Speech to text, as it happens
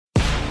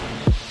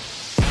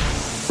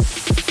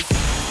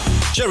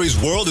Cherry's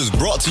World is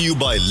brought to you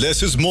by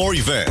Less is More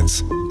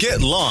Events. Get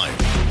Lime.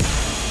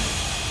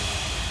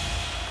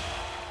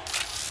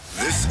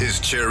 This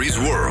is Cherry's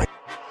World.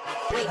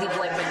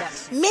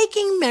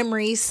 Making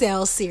Memories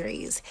Sale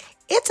Series.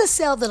 It's a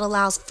sale that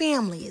allows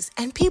families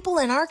and people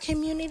in our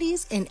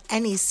communities in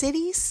any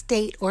city,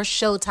 state, or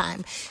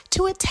showtime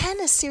to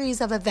attend a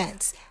series of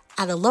events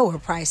at a lower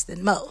price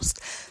than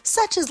most,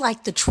 such as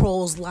like the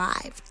Trolls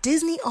Live,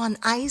 Disney on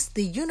Ice,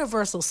 the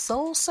Universal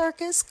Soul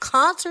Circus,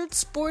 concerts,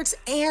 sports,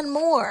 and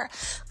more.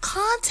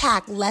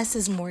 Contact Less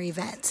is More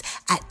Events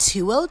at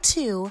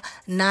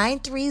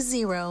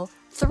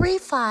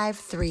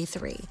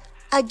 202-930-3533.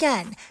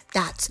 Again,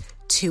 that's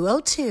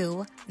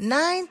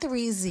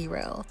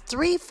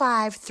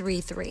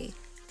 202-930-3533.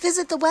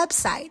 Visit the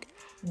website,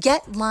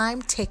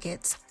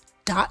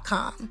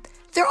 getlimetickets.com.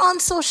 They're on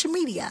social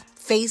media,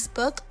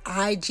 Facebook,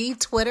 IG,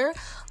 Twitter.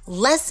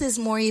 Less is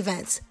More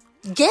Events.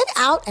 Get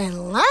out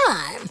and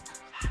lime.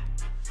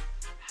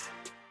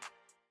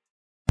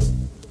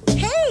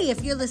 Hey,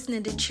 if you're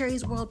listening to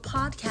Cherry's World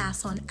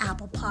Podcast on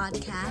Apple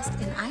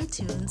Podcasts and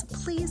iTunes,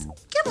 please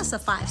give us a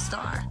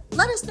 5-star.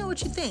 Let us know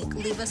what you think.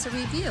 Leave us a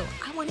review.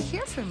 I want to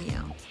hear from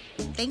you.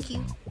 Thank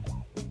you.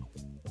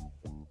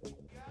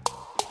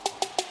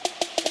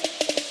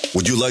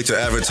 Would you like to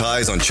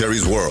advertise on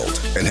Cherry's World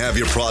and have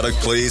your product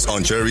placed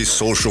on Cherry's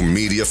social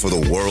media for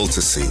the world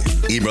to see?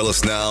 Email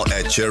us now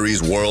at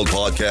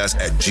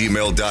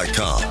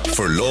cherrysworldpodcast@gmail.com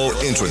for low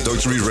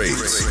introductory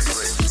rates.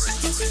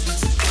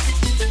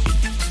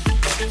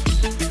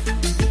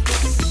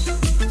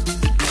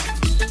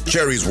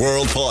 Cherry's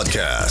World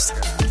Podcast.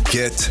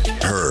 Get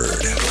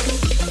heard.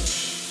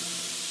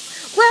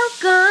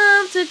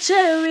 Welcome to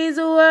Cherry's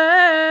World.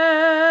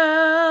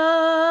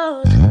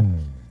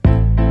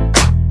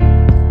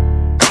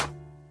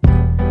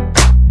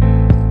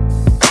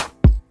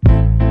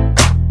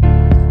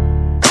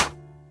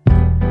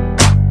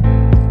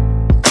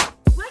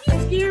 Why you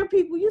scare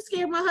people? You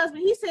scared my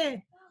husband. He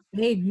said,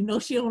 "Babe, you know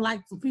she don't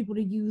like for people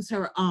to use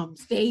her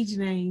stage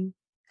name."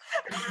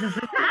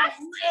 I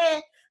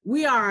said,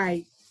 "We all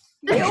right."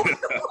 I'm going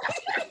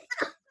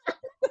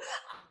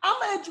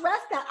to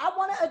address that. I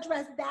want to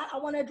address that. I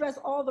want to address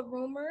all the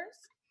rumors.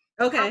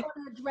 Okay. I want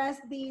to address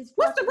these.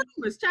 What's the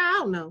rumors, child? I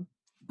don't know.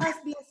 Us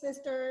being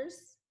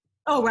sisters.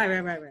 Oh, right.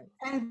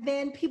 And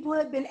then people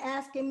have been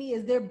asking me,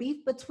 is there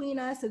beef between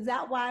us? Is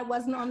that why I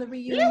wasn't on the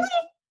reunion? Really?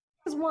 I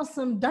just want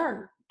some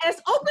dirt.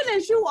 As open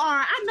as you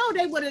are, I know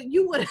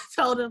you would have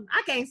told them,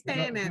 I can't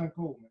stand that.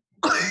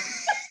 But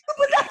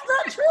that's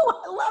not true.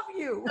 I love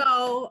you.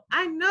 So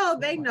I know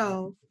they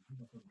know.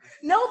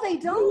 No, they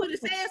don't. You would have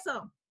said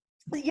something.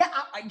 Yeah,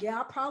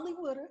 I probably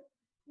would have.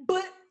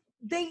 But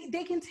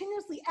they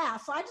continuously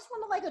ask. So I just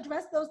want to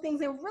address those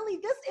things. And really,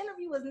 this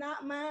interview is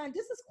not mine.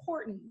 This is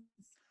Courtney's.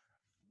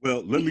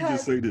 Well, let me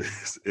just say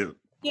this.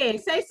 Yeah,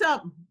 say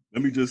something.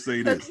 Let me just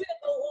say this. We'll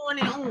go on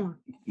and on.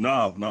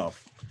 No.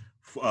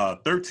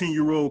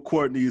 13-year-old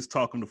Courtney is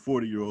talking to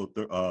 40-year-old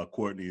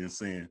Courtney and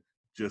saying,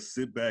 just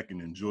sit back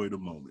and enjoy the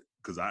moment.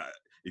 Because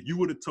if you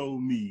would have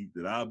told me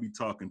that I'll be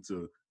talking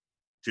to,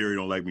 Jerry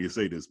don't like me to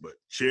say this, but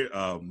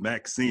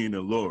Maxine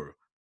and Laura,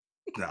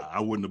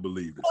 I wouldn't have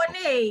believed it.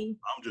 Courtney. So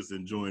I'm just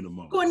enjoying the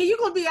moment. Courtney, you're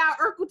going to be our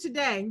Urkel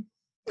today.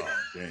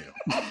 Oh, damn.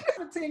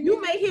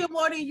 You may hear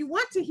more than you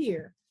want to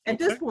hear at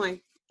this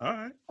point. All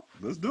right,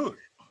 let's do it.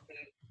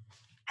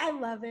 I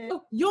love it.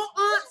 Your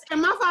aunts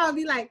and my father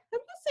be like,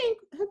 have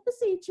you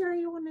seen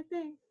Cherry on the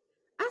thing?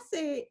 I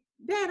said,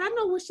 Dad, I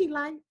know what she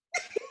like.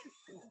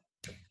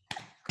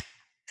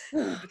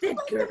 That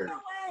girl.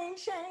 I ain't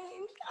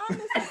changed.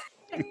 Honestly.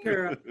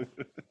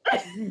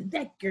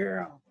 That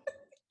girl.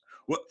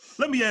 Well,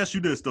 let me ask you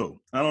this though.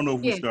 I don't know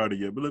if we started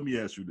yet, but let me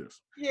ask you this.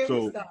 Yeah,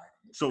 we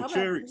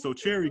started. So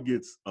Cherry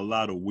gets a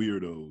lot of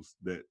weirdos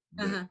that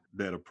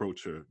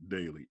approach her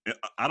daily.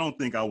 I don't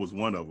think I was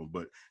one of them,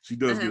 but she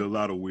does get a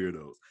lot of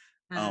weirdos.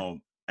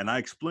 And I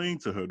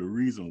explained to her the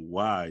reason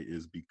why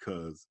is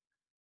because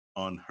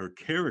on her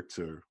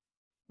character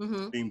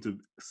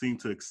seemed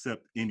to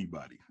accept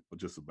anybody, or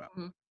just about.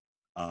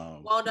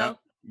 Waldo.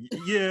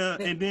 Yeah,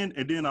 and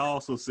then I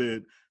also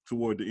said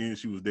toward the end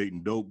she was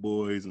dating dope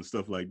boys and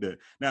stuff like that.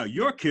 Now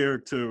your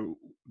character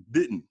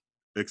didn't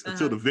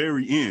until the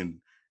very end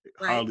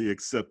hardly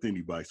accept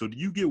anybody. So do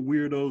you get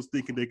weirdos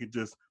thinking they could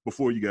just,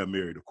 before you got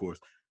married, of course,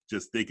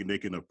 just thinking they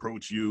can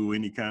approach you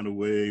any kind of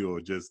way, or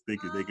just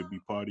thinking they could be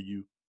part of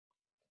you?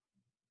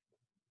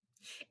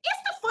 It's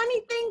the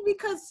funny thing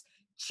because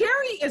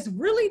Cherry is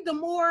really the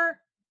more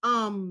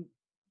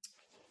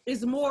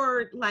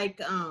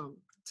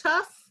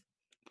tough.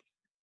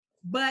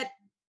 But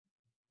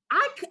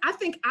I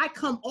think I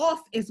come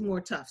off as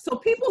more tough. So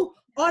people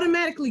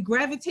automatically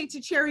gravitate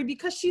to Cherry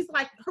because she's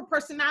like, her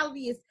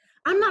personality is,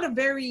 I'm not a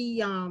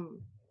very,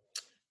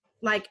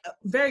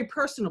 very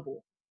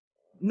personable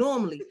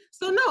normally.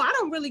 So no, I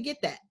don't really get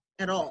that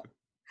at all.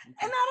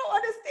 And I don't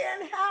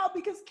understand how,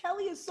 because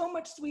Kelly is so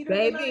much sweeter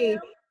than I Baby, am.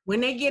 when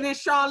they get in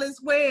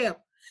Charlotte's Web,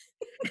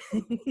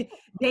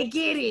 they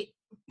get it.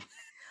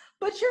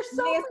 But you're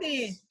so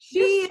Listen, she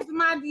is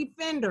my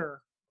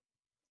defender.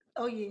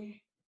 Oh, yeah.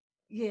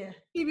 Yeah.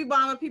 He be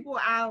bombing people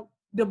out.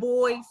 The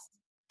boys.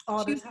 All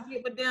She the used to time.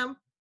 get with them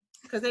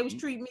because they was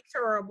treating me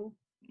terrible.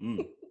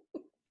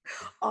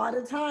 All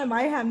the time.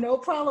 I have no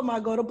problem. I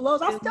go to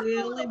blows. I still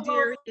Will go to and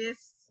blows.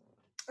 Darius.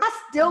 I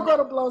still go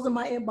to blows in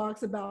my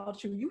inbox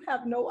about you. You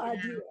have no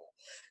idea.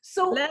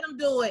 So let them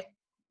do it.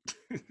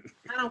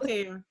 I don't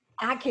care.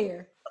 I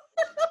care.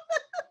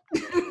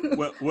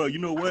 Well, you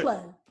know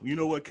what? You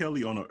know what,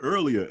 Kelly? On an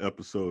earlier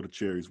episode of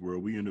Cherry's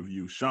World, we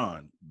interviewed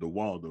Sean, the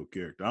Waldo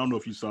character. I don't know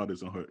if you saw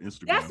this on her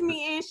Instagram. That's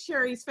me and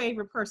Sherry's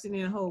favorite person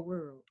in the whole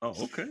world. Oh,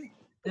 okay.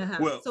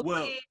 Uh-huh.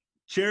 Well,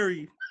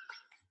 Cherry,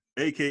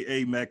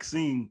 aka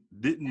Maxine,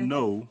 didn't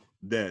know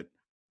that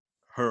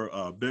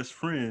her best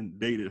friend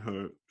dated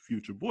her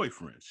future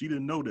boyfriend. She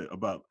didn't know that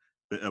about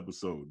the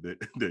episode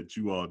that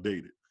you all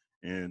dated.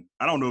 And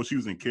I don't know if she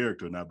was in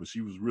character or not, but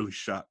she was really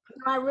shocked.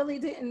 I really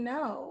didn't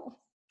know.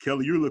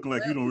 Kelly, you're looking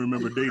like you don't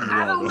remember dating Waldo.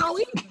 I don't know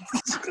either.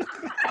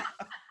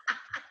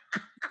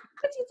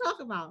 What you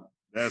talking about?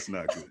 That's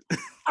not good.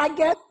 I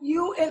guess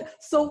you and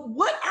so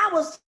what I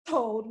was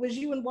told was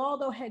you and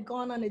Waldo had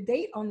gone on a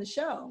date on the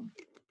show.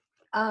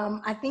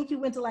 I think you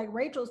went to like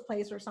Rachel's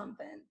place or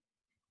something.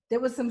 There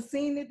was some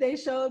scene that they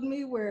showed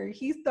me where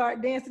he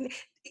started dancing.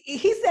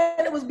 He said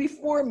it was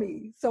before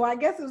me. So I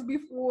guess it was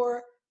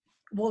before,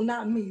 well,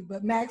 not me,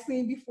 but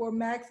Maxine, before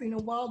Maxine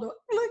and Waldo.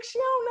 Look, she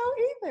don't know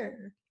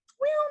either.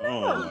 We don't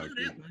know. Oh, my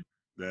goodness.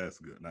 That's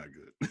good. Not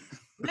good.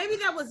 Maybe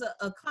that was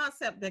a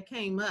concept that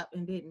came up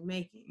and didn't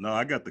make it. No,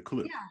 I got the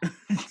clip. Yeah.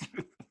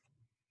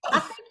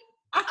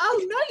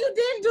 Oh, no, you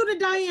didn't do the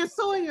Diane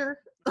Sawyer.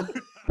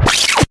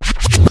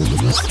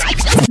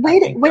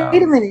 Wait a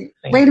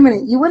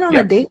minute. You went on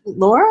a date with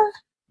Laura?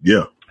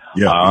 Yeah.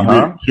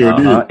 Uh-huh. Sure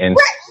did. And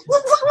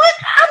What?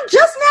 I'm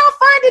just now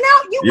finding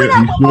out you went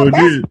out with my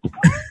best.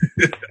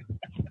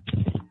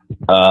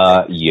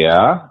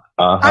 yeah.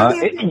 I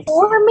mean,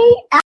 before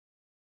me,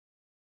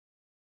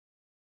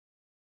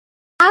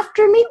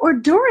 after me, or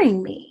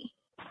during me?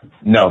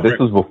 No, this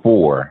was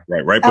before.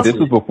 Right. This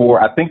was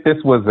before. I think this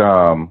was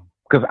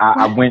because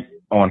I went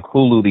on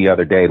Hulu the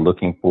other day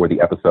looking for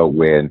the episode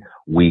when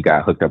we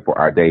got hooked up for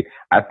our date.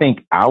 I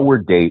think our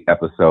date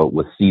episode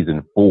was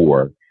season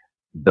 4.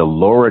 The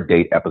Laura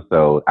date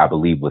episode, I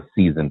believe, was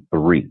season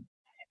 3.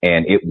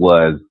 And it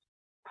was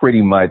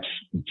pretty much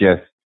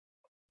just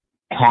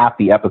half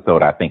the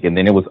episode, I think. And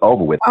then it was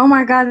over with. Oh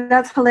my God,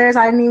 that's hilarious.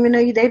 I didn't even know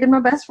you dated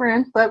my best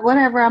friend, but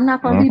whatever. I'm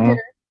not going to be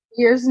bitter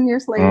years and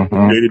years later.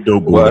 Dated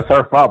dope boy. Well, it's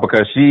her fault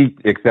because she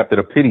accepted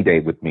a pity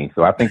date with me.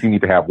 So I think you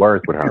need to have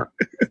words with her.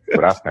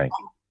 What I think.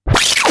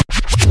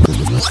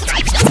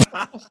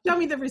 Show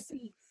me the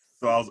receipts.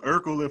 So I was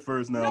Urkel at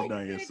first, now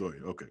Diane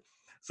Sawyer. Okay.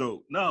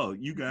 So no,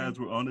 you guys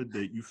were on a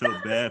date. You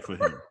felt bad for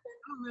him. I don't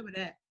remember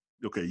that.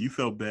 Okay, you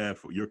felt bad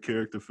for your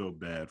character. Felt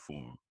bad for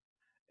him,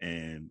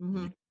 and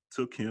you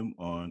took him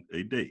on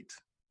a date.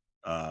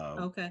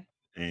 Okay.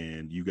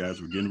 And you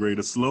guys were getting ready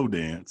to slow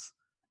dance,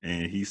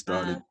 and he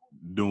started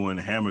doing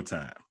Hammer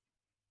Time.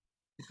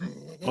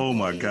 Oh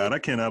my God, I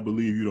cannot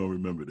believe you don't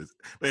remember this.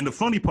 And the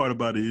funny part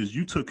about it is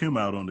you took him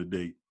out on the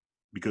date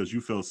because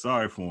you felt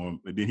sorry for him,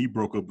 and then he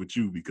broke up with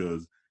you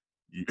because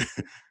you,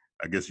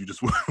 I guess you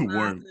just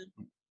weren't.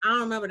 I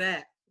don't remember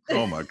that.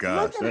 Oh my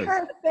gosh. Look at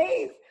her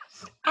face.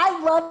 I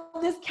love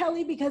this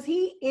Kelly because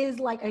he is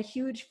like a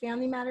huge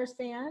Family Matters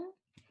fan.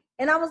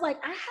 And I was like,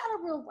 I had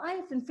a real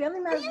life and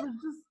Family Matters was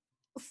just,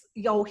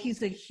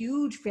 he's a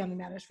huge Family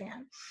Matters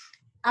fan.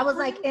 I was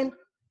like, and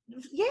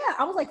yeah,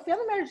 I was like,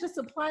 Family Matters just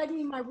supplied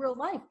me my real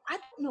life. I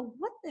don't know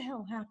what the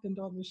hell happened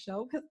on the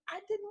show because I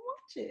didn't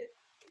watch it.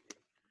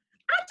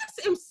 I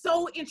just am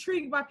so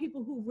intrigued by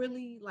people who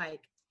really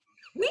like,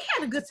 we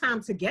had a good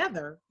time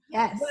together.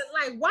 Yes. But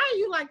like, why do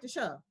you like the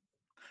show?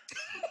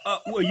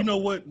 Well, you know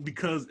what?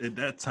 Because at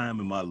that time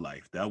in my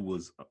life, that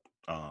was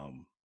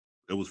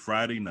it was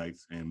Friday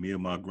nights, and me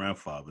and my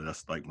grandfather,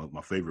 that's like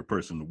my favorite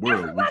person in the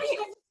world. Everybody has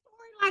a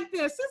story like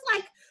this. It's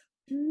like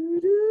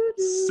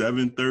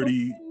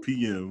 7:30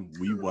 p.m.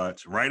 we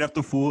watch right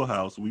after Full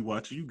House. We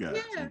watch you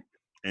guys,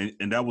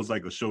 and that was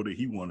like a show that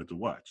he wanted to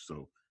watch,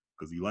 so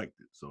because he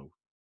liked it. So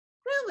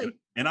really,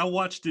 and I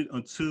watched it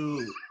until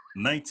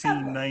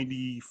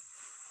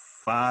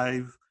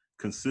 1995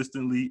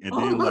 consistently, and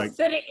then like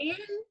to the end.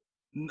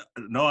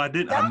 No, I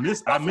didn't. I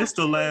missed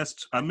the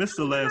last. I missed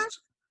the last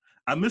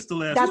That's 2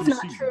 not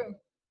seasons. true.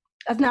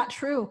 That's not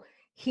true.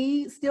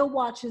 He still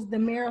watches the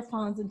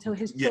marathons until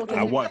his children.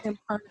 I watch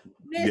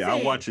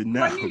it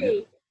now.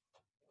 Honey,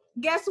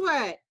 guess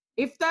what?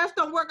 If stuff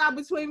don't work out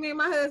between me and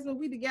my husband,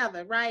 we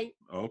together, right?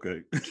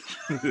 Okay.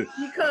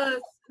 Because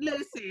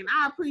listen,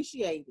 I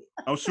appreciate it.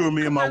 I'm sure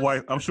me and my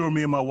wife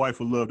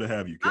would love to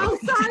have you. Oh,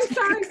 sorry.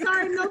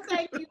 No,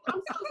 thank you.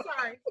 I'm so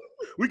sorry.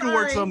 We can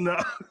work something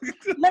out.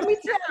 Let me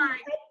tell you,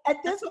 at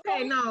this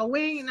point, no,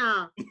 we ain't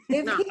no.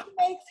 If he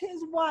makes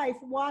his wife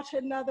watch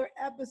another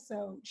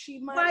episode, she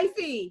might.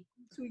 Wifey,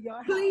 to your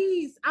house.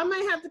 Please, I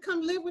might have to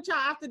come live with y'all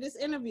after this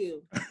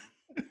interview.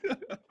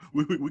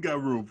 we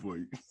got room for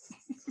you.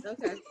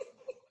 Okay.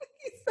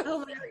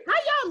 How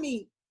y'all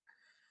meet?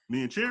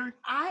 Me and Cherry?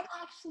 I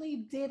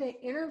actually did an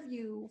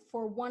interview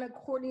for one of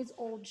Courtney's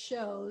old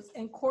shows,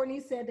 and Courtney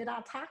said that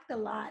I talked a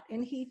lot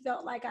and he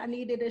felt like I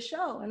needed a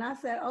show. And I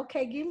said,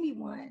 okay, give me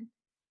one.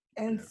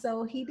 And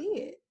so he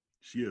did.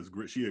 She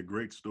had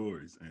great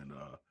stories.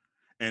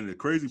 And the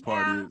crazy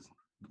part is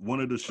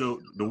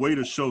the way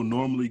the show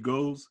normally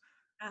goes,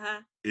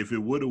 if it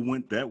would have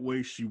went that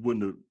way, she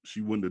wouldn't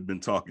have been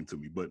talking to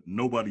me, but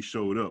nobody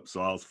showed up.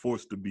 So I was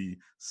forced to be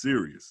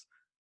serious.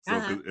 So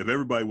if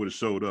everybody would have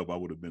showed up, I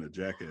would have been a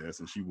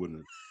jackass, and she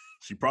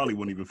probably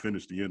wouldn't even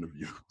finish the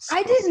interview. So.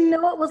 I didn't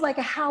know it was like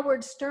a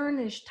Howard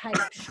Sternish type.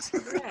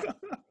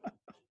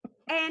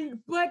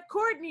 But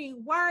Courtney,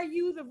 why are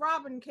you the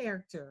Robin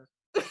character?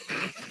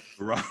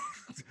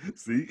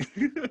 See,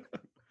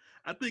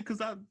 I think because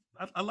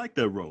I like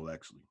that role,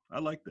 actually. I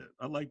like that.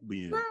 I like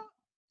being.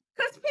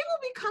 Because people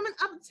be coming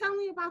up and telling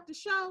me about the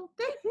show.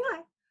 They be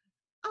like,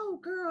 "Oh,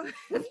 girl,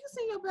 have you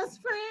seen your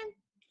best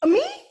friend?"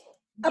 Me?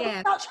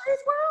 Yes. About Cherry's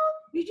World?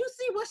 Did you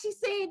see what she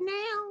said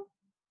now?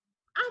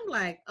 I'm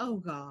like, oh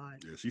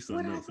God. Yeah, she's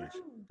something else, ain't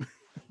she?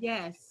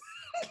 Yes.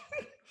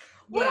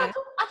 I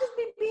just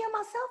be being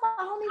myself. I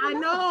don't even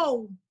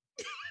know.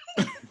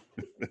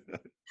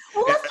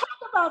 Well, let's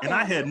talk about that. And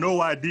I had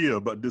no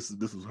idea, but this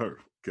was her,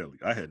 Kelly.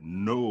 I had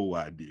no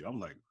idea. I'm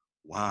like,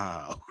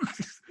 wow.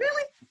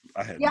 Really?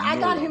 I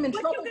got him in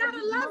trouble. You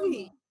gotta love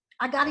it.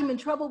 I got him in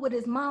trouble with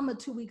his mama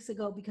 2 weeks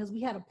ago because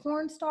we had a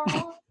porn star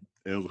on.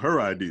 It was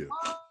her idea.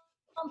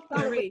 I'm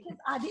sorry.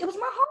 It was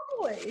my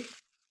homeboy.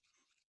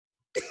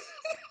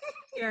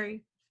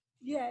 Carrie.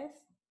 Yes.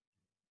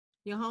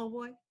 Your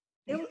homeboy?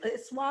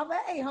 It's Suave,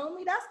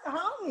 homie. That's the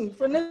homie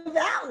from the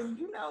valley.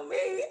 You know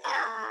me.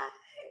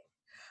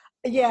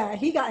 Yeah,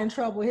 he got in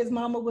trouble. His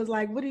mama was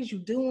like, what is you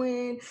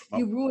doing?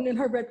 You ruining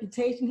her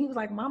reputation. He was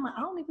like, Mama,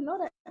 I don't even know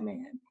that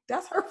man.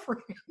 That's her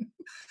friend.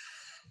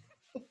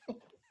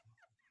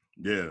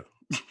 Yeah.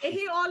 And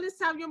here all this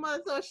time your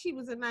mother thought she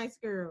was a nice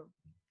girl.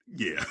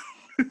 Yeah.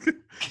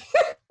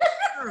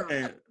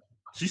 And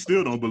she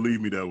still don't believe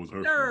me that was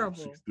her friend.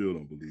 She still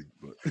don't believe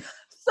it. But.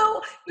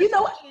 So, you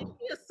know, she's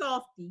a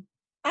softie.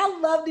 I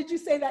love that you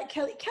say that,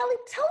 Kelly. Kelly,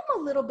 tell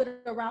them a little bit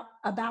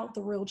about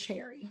the real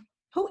Cherry.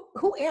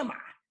 Who am I?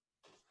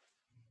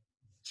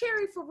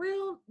 Cherry, for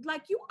real,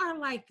 like you are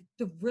like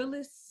the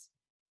realest,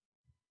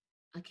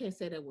 I can't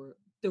say that word,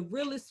 the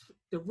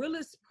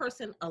realest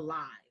person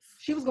alive.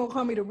 She was gonna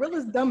call me the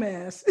realest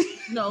dumbass.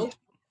 No,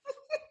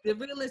 the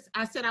realest,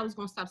 I said I was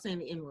gonna stop saying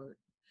the N-word.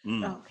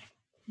 Okay.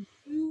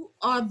 You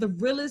are the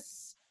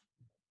realest.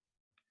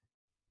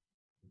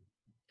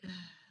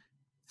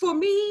 For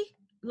me,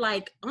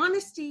 like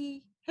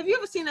honesty, have you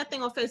ever seen that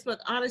thing on Facebook?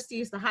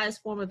 Honesty is the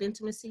highest form of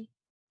intimacy.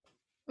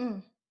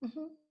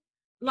 Mm-hmm.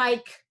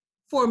 Like,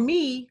 for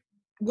me,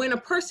 when a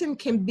person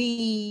can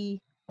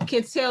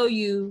tell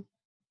you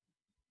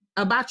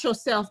about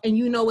yourself and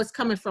you know it's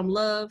coming from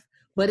love,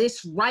 but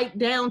it's right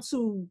down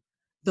to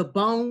the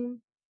bone,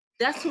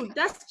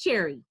 that's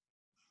Cherry.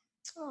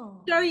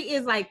 Oh. Cherry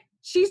is like,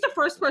 she's the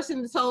first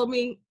person that told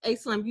me, hey,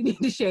 Slim, you need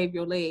to shave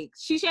your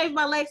legs. She shaved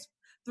my legs.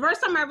 The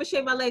first time I ever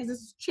shaved my legs, this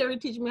is Cherry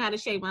teaching me how to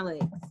shave my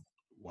legs.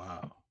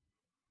 Wow.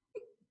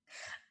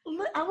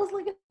 I was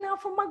looking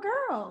out for my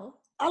girl.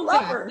 I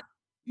love her.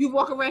 You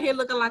walk around here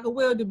looking like a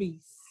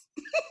wildebeest.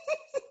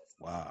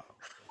 Wow.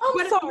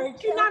 I'm sorry.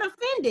 You're not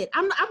offended.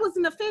 I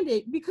wasn't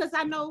offended because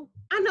I know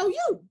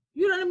you.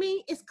 You know what I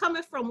mean? It's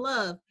coming from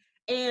love.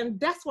 And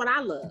that's what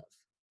I love.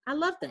 I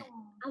love that.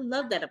 I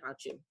love that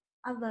about you.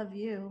 I love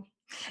you.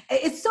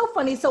 It's so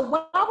funny. So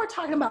while we're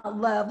talking about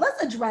love,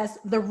 let's address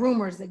the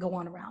rumors that go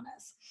on around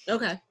us.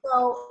 Okay.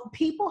 So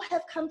people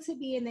have come to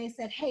me and they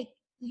said, hey,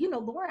 you know,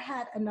 Laura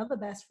had another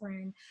best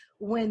friend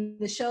when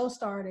the show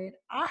started.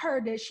 I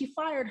heard that she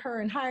fired her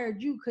and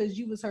hired you because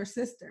you was her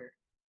sister.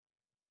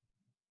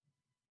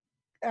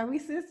 Are we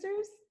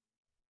sisters?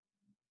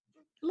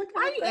 Look,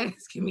 why are you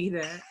asking me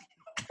that?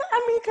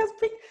 I mean,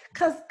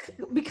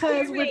 because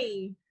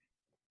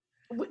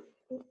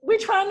we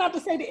try not to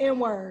say the N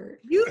word.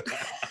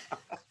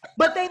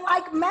 But they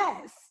like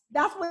mess.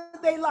 That's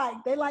what they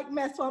like. They like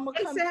mess. So I'm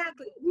gonna come.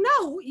 Exactly.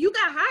 No, you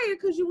got hired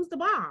because you was the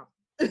bomb.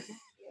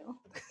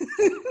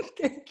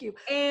 Thank you.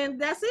 And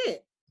that's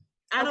it.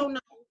 I don't know.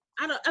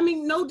 I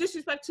mean, no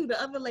disrespect to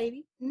the other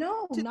lady.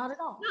 No, not at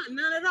all.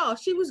 No, not at all.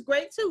 She was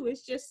great too.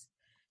 It's just,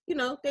 you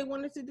know, they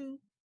wanted to do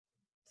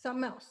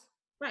something else.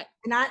 Right.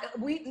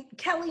 And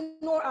Kelly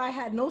nor I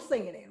had no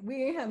say in it. We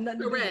didn't have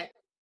nothing Correct.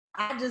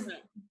 to do.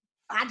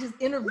 I just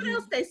interviewed. What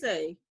else they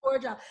say? For a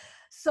job.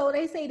 So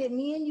they say that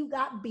me and you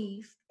got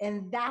beef,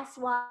 and that's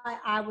why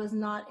I was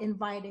not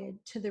invited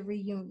to the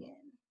reunion.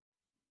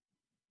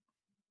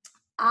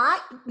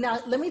 Now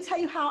let me tell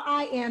you how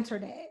I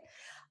answered it.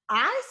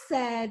 I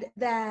said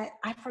that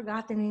I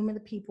forgot the name of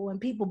the people,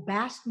 and people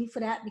bashed me for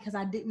that because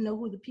I didn't know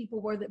who the people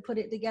were that put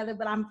it together.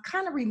 But I'm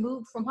kind of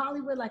removed from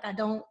Hollywood, like I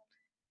don't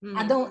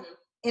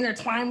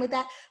intertwine with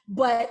that.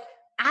 But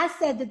I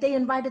said that they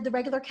invited the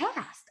regular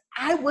cast.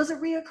 I was a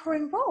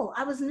reoccurring role.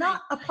 I was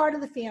not a part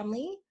of the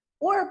family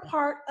or a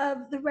part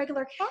of the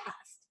regular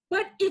cast.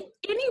 But if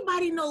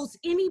anybody knows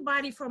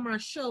anybody from our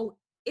show,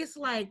 it's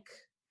like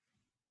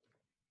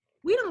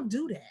We don't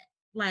do that.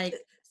 Like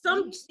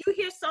you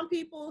hear some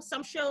people,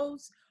 some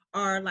shows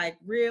are like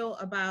real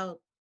about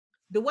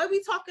the way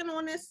we talking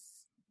on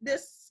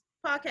this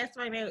podcast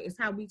right now is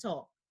how we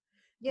talk.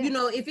 Yeah. You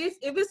know,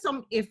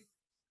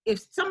 if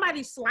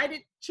somebody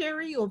slighted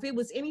Cherry or if it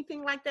was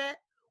anything like that,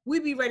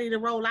 we'd be ready to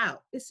roll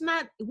out. It's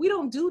not. We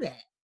don't do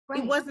that. Right.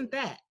 It wasn't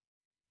that.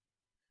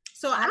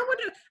 So I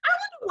wonder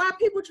why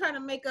people try to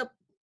make up.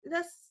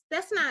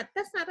 That's not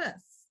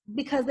us.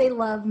 Because they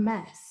love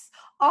mess.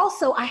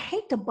 Also, I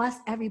hate to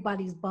bust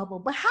everybody's bubble,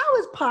 but how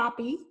is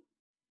Poppy?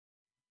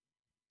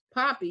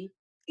 Poppy?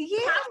 Yeah.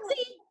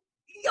 Popsy?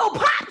 Yo,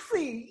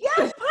 Popsy.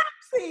 Yes,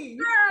 Popsy.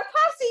 Girl,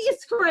 Popsy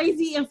is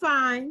crazy and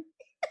fine.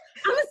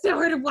 I'm gonna tell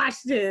her to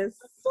watch this.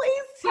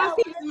 Please tell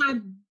Popsy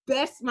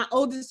is my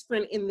oldest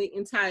friend in the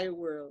entire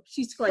world.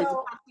 She's crazy.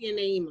 So, Popsy and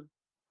Naima.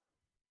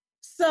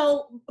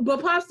 So,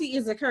 but Popsy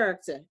is a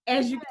character,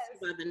 as you can see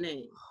by the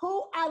name.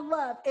 Who I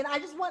love. And I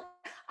just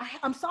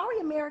I'm sorry,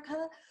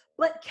 America,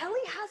 but Kelly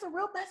has a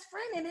real best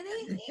friend, and it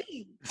ain't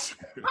me.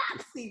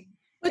 Popsy.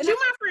 But you're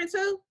my friend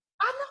too.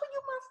 I know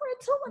you're my friend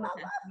too, and I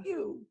love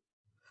you.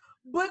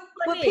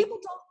 But people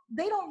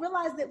don't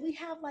realize that we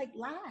have like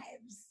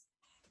lives.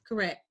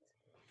 Correct.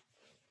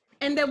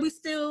 And that we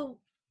still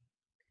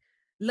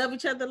love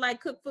each other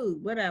like cook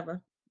food,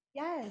 whatever.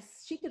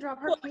 Yes, she could drop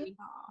her kid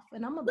off,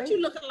 and I'm a. What you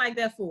looking like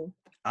that for?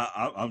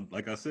 I'm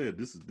like I said,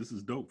 this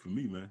is dope for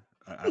me, man.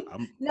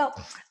 I'm no,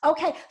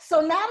 okay.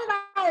 So now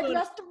that I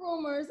addressed the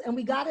rumors and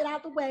we got it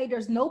out the way,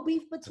 there's no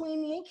beef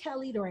between me and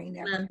Kelly. There ain't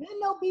never been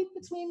no beef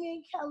between me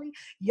and Kelly.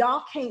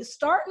 Y'all can't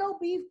start no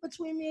beef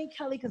between me and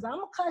Kelly because I'm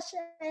gonna cuss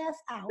your ass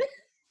out.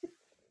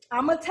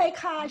 I'm gonna take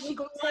high. She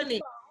gonna take low.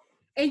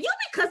 And you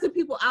be cussing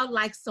people out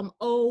like some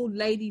old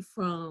lady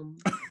from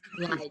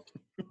like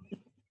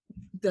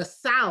the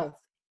South.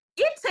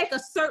 It take a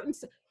certain.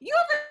 You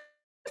ever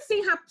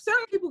see how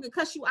certain people can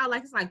cuss you out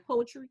like it's like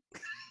poetry?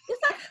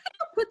 It's like, how do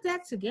you put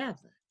that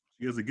together?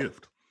 She has a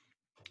gift.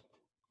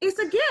 It's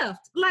a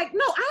gift. Like,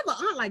 no, I have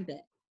an aunt like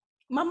that.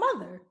 My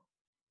mother.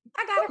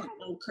 I got her.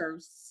 No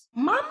curse.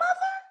 My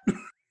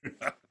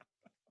mother?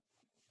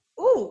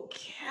 Ooh,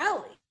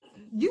 Kelly.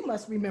 You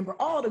must remember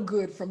all the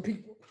good from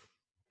people.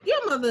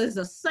 Your mother is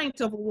a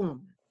saint of a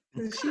woman.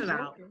 Cut it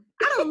out.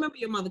 I don't remember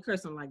your mother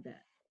cursing like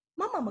that.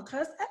 My mama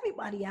cursed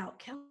everybody out,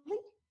 Kelly.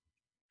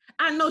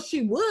 I know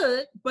she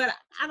would, but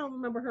I don't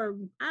remember her.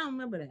 I don't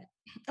remember that.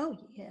 Oh,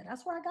 yeah.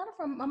 That's where I got it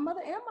from, my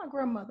mother and my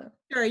grandmother.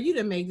 Sure, you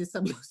done made this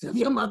up yourself.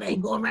 Your mother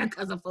ain't going around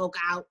cussing folk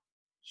out.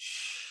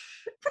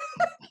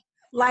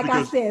 Like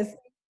I said.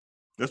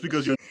 That's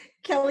because you're...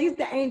 Kelly's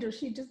the angel.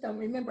 She just don't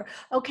remember.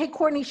 Okay,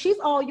 Courtney, she's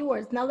all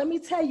yours. Now, let me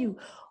tell you,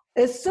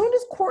 as soon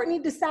as Courtney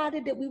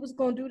decided that we was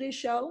going to do this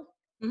show,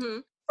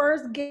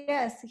 first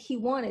guest he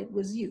wanted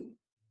was you.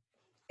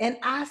 And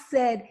I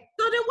said...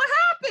 So then what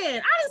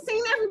happened? I done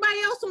seen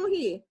everybody else on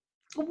here.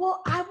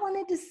 Well, I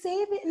wanted to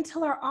save it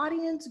until our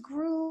audience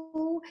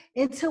grew,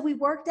 until we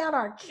worked out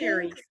our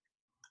kinks.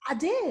 I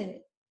did.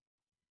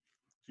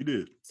 You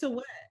did. So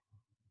what?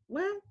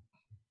 What are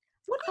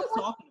you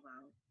talking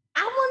about?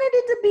 I wanted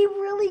it to be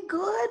really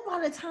good by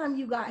the time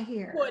you got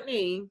here.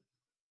 Courtney,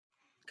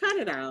 cut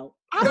it out.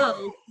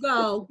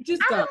 Go.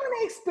 Just go. I don't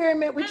want to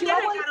experiment with you.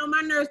 I got on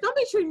my nerves. Don't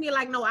be treating me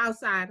like no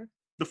outsider.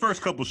 The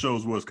first couple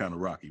shows was kind of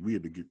rocky. We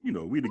had to get,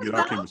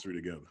 our chemistry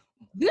together.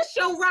 This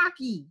show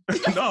rocky.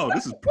 No,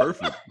 this is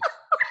perfect.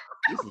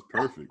 This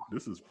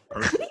is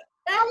perfect.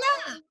 Hell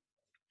no.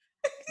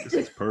 This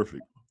is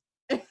perfect.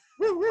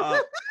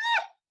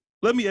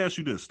 Let me ask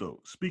you this, though.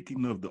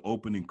 Speaking of the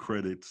opening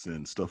credits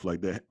and stuff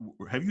like that,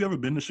 have you ever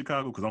been to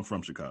Chicago? Because I'm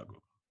from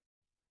Chicago.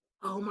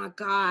 Oh, my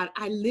God.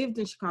 I lived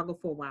in Chicago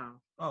for a while.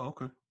 Oh,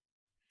 okay.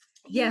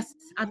 Yes,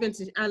 I've been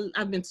to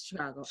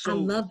Chicago. So, I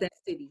love that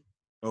city.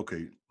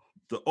 Okay.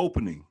 The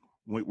opening,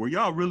 were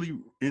y'all really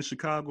in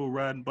Chicago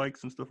riding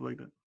bikes and stuff like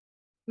that?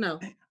 No.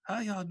 Man,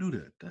 how y'all do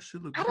that? That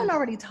shit look I done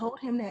already told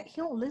him that.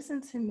 He don't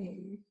listen to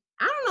me.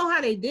 I don't know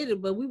how they did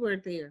it, but we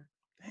weren't there.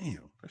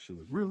 Damn, that shit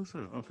look real as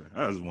hell. Okay.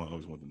 I always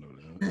want to know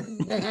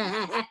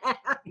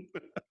that.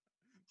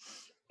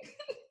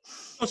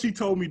 Well, she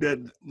told me that.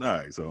 All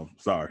right, so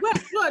sorry.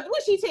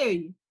 What she tell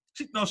you?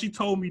 She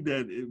told me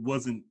that it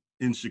wasn't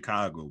in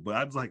Chicago, but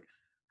I was like,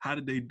 how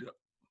did they do?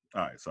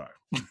 All right, sorry.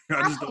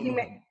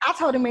 I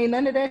told him ain't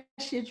none of that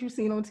shit you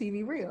seen on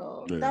TV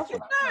real. Yeah. That's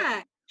what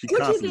not. She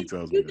constantly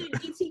tells me you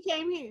that. think E.T.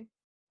 came here?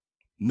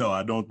 No,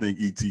 I don't think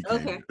E.T.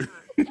 came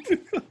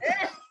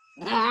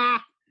here.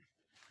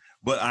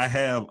 But I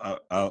have,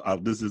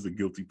 this is a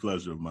guilty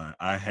pleasure of mine.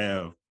 I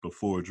have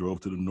before drove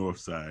to the north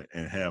side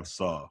and have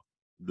saw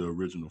the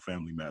original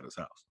Family Matters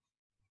house.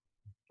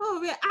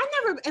 Oh, man.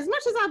 As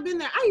much as I've been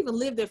there, I even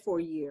lived there for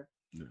a year.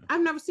 Yeah.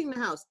 I've never seen the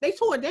house. They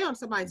tore it down,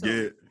 somebody told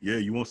me. Yeah,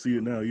 you won't see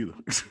it now either.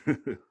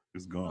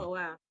 It's gone. Oh,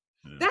 wow.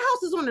 Yeah. That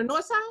house is on the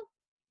north side?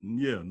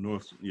 Yeah,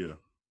 north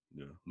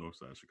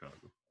side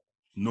Chicago.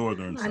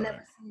 Northern side. I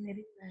never seen it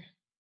either.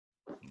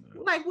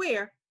 Yeah. Like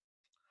where?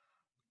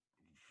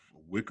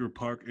 Wicker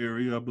Park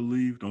area, I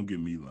believe. Don't get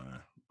me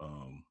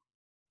lying.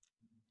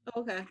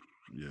 Okay.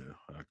 Yeah,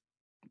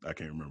 I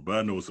can't remember, but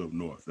I know it's up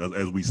north,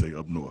 as we say,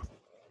 up north.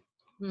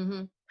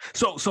 Mm-hmm.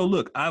 So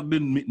look, I've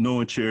been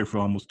knowing Cherry for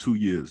almost 2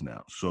 years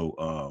now. So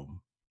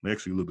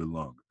actually a little bit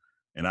longer.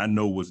 And I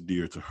know what's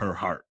dear to her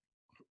heart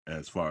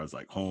as far as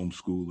like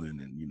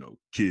homeschooling and,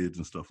 kids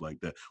and stuff like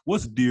that.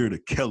 What's dear to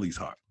Kellie's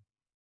heart?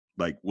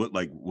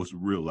 What's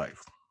real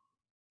life?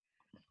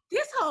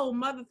 This whole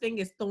mother thing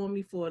is throwing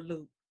me for a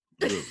loop.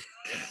 Really?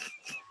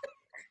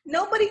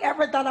 Nobody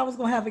ever thought I was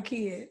going to have a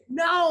kid.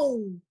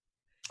 No.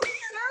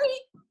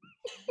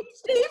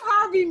 Steve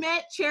Harvey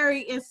met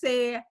Cherry and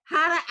said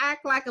how to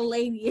act like a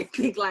lady and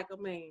think like a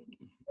man.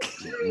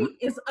 Cherry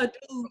is a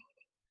dude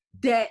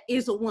that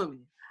is a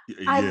woman.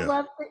 Yeah. I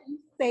love that you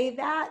say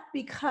that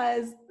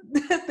because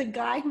the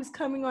guy who's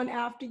coming on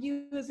after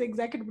you is the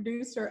executive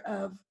producer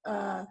of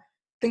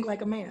Think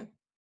Like a Man.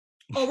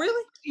 Oh,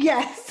 really?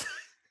 Yes.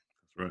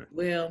 That's right.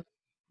 Well,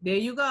 there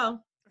you go.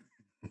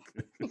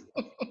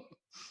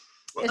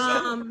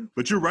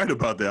 But you're right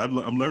about that.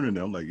 I'm learning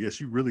now. I'm like, yeah,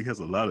 she really has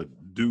a lot of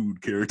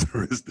dude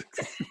characteristics.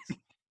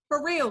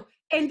 For real.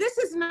 And this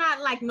is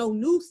not like no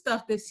new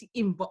stuff that she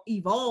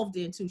evolved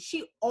into.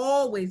 She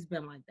always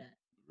been like that.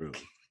 Really?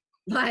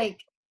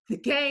 Like, the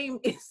game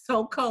is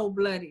so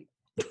cold-blooded.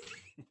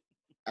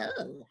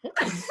 Oh.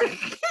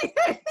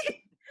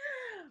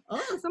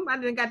 Oh,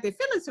 somebody done got their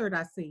feelings hurt,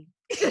 I see.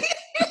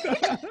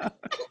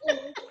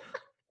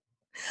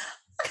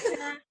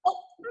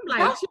 I'm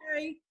like,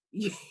 Cherry,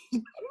 you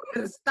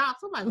gotta stop.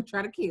 Somebody will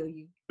try to kill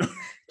you.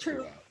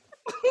 True.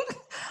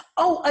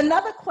 Oh,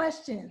 another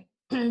question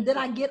that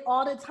I get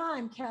all the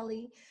time,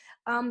 Kelly.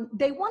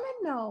 They want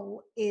to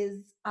know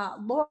is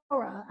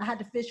Laura. I had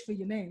to fish for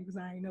your name because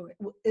I didn't know it.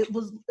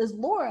 Is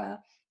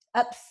Laura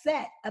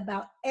upset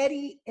about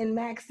Eddie and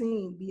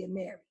Maxine being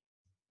married?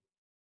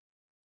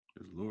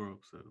 Is Laura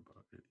upset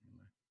about Eddie?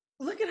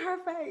 Look at her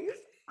face.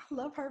 I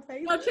love her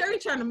face. No, Cherry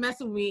trying to mess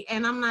with me,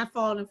 and I'm not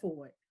falling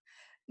for it.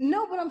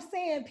 No, but I'm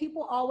saying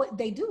people always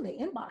they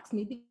inbox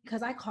me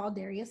because I call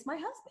Darius my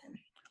husband.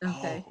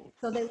 Okay.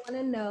 So they want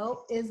to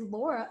know, is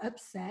Laura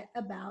upset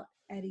about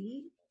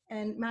Eddie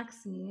and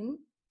Maxine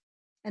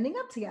ending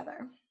up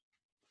together?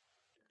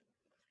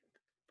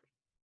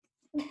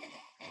 Leave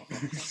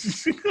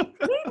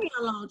me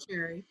alone,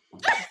 Cherry.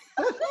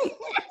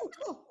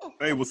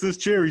 Hey, well, since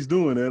Cherry's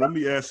doing that, let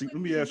me ask you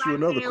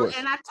another question.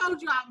 And I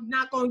told you I'm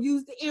not gonna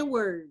use the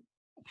N-word.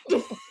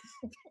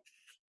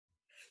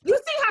 You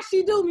see how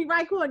she do me,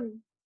 right, Courtney?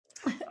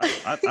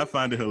 I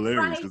find it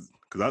hilarious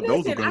because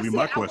those are going to be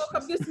my questions. I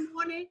woke up this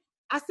morning.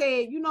 I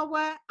said, you know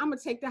what? I'm gonna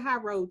take the high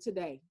road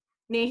today.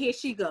 And then here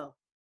she go.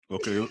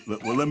 Okay,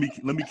 well let me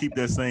keep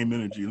that same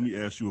energy. Let me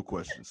ask you a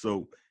question.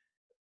 So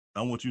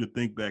I want you to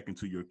think back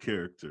into your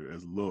character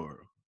as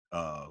Laura.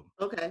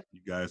 Okay. You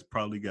guys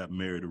probably got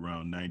married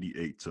around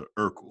 98 to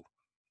Urkel.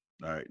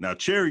 All right. Now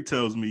Cherry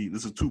tells me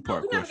this is a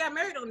two-part question. We never got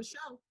married on the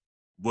show.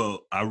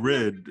 Well, I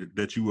read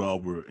that you all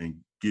were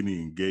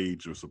getting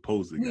engaged or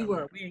supposedly. We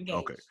engaged.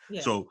 Okay.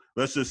 Yeah. So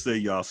let's just say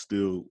y'all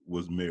still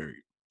was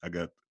married. I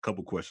got a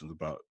couple questions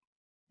about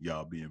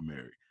y'all being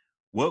married.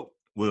 What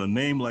with a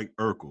name like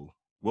Urkel,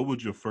 what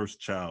would your first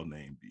child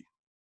name be?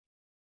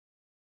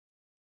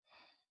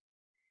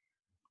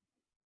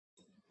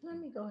 Let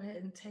me go ahead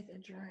and take a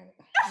drink.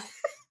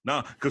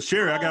 Nah, because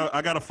Cherry,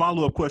 I got a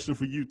follow-up question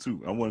for you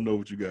too. I want to know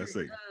what you guys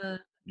say.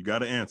 You got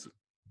to answer.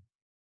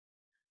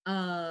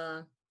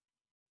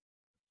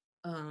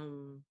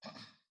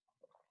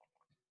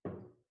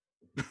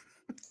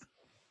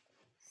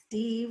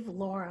 Steve,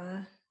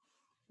 Laura.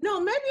 No,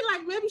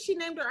 maybe she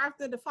named her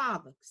after the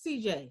father,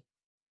 CJ.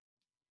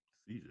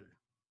 CJ.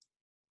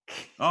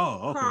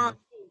 Oh, okay. Carl.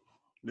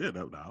 Yeah,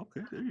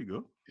 okay, there you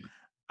go.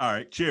 All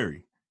right,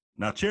 Cherry.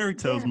 Now, Cherry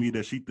tells me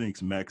that she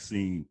thinks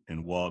Maxine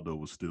and Waldo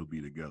will still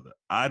be together.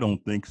 I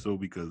don't think so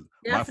because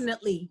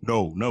definitely.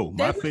 No,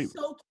 my favorite.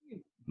 So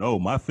cute. No,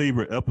 my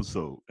favorite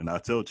episode, and I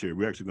tell Cherry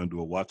we're actually going to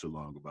do a watch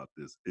along about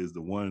this, is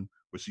the one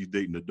where she's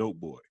dating a dope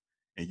boy,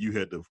 and you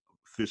had to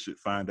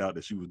find out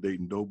that she was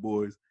dating dope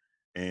boys,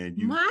 and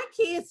my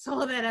kids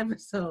saw that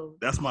episode.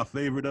 That's my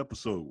favorite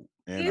episode,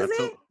 and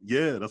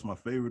yeah, that's my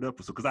favorite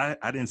episode because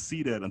I didn't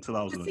see that until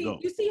I was an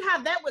adult. You see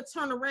how that would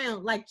turn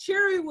around? Like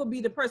Cherry would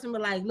be the person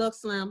with like, look,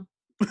 Slim,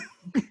 this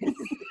is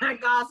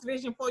not God's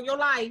vision for your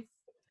life.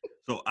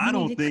 So I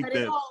don't think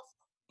that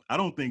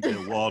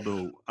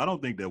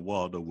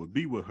Waldo would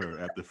be with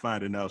her after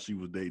finding out she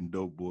was dating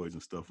dope boys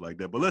and stuff like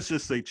that. But let's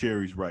just say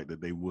Cherry's right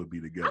that they would be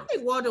together. I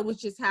think Waldo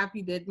was just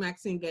happy that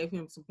Maxine gave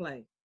him some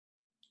play.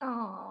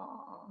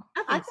 Oh,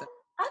 I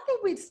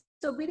think we'd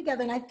still be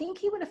together, and I think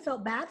he would have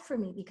felt bad for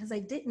me because I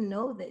didn't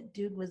know that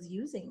dude was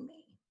using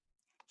me.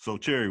 So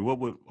Cherry,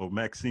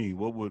 Maxine,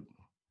 with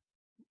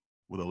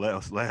a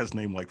last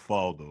name like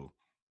Faldo,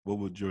 what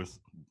would your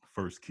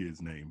first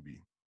kid's name be?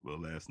 With a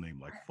last name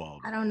like Faldo.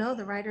 I don't know.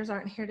 The writers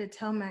aren't here to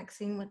tell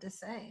Maxine what to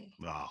say.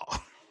 Oh.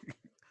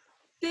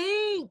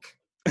 Think.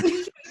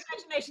 Use your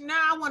imagination.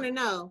 Now I want to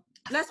know.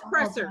 Let's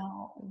press her.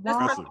 Let's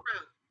press her around.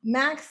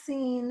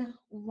 Maxine,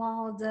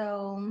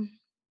 Waldo.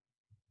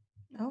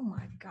 Oh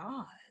my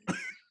God.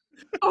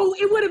 Oh,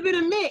 it would have been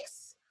a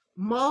mix.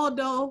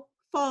 Faldo.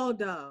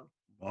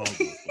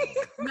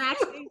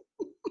 Maxine.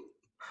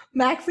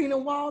 Maxine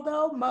and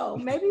Waldo, Mo,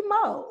 maybe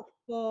Mo.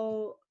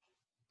 Well,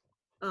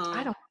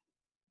 I don't.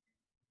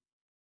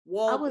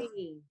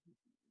 Waldine.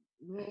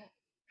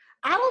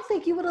 I don't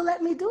think you would have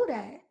let me do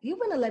that. You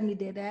wouldn't have let me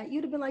do that.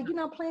 You'd have been like, you're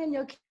not playing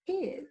your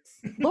kids.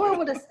 Laura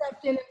would have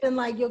stepped in and been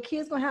like, your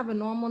kid's gonna have a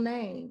normal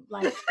name,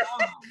 like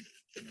Tom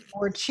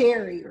or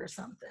Cherry or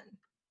something.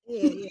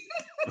 Yeah.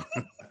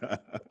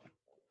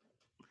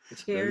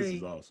 Cherry. This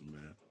is awesome,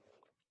 man.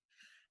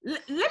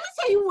 Let me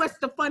tell you what's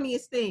the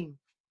funniest thing.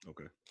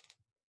 Okay.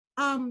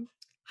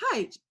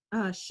 Hi,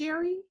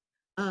 Sherry,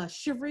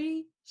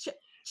 Cherie,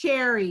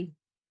 Cherry,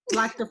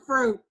 like the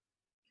fruit.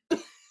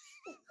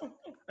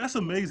 That's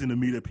amazing to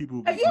me that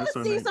people. Have you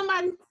ever seen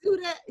somebody do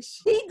that?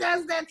 She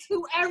does that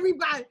to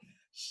everybody.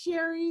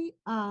 Sherry,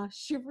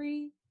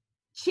 Cherie,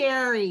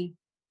 Cherry,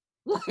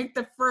 like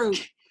the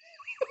fruit.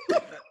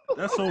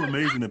 That's so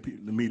amazing to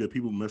me that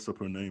people mess up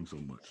her name so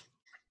much.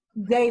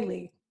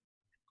 Daily.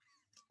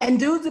 And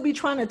dudes will be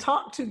trying to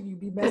talk to you,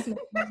 be messing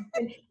up.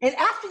 And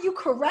after you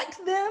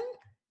correct them,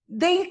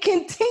 they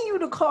continue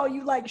to call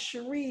you like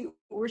Cherie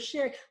or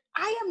Sherry.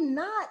 I am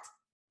not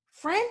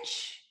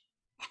French.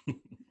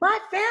 My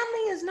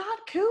family is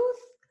not couth.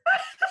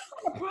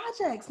 The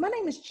projects. My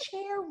name is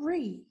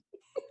Cherry.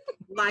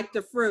 Like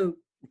the fruit.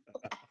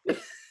 That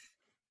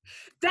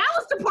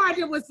was the part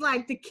that was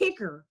like the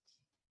kicker.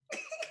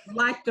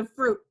 Like the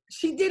fruit.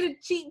 She did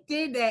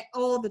that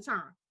all the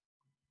time.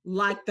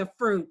 Like the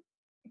fruit.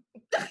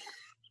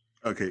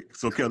 Okay,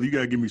 so Kelly, you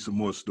gotta give me some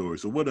more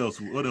stories. So what else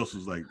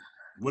was like,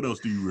 what else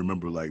do you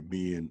remember like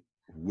being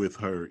with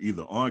her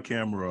either on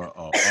camera or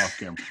off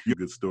camera? You have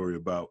a good story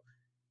about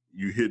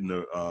you hitting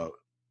her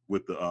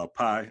with the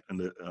pie in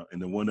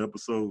the one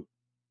episode.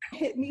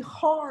 Hit me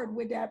hard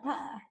with that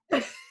pie.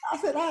 I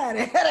said, I had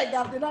a headache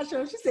after that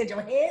show. She said,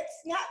 your head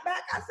snapped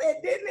back. I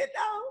said, didn't it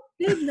though?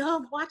 They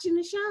love watching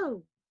the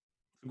show.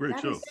 Great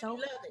show. So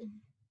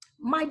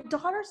my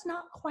daughter's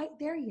not quite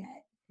there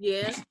yet.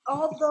 Yeah.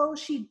 Although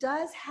she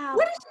does have.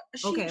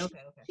 Okay.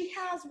 She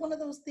has one of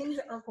those things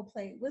that Urkel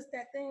played. What's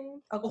that thing?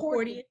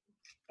 Accordion.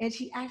 And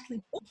she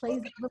actually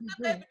plays it really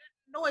good.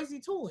 Noisy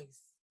toys.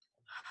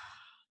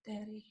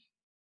 Daddy.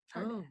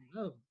 Oh.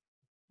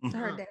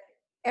 Her daddy.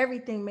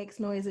 Everything makes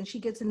noise, and she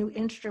gets a new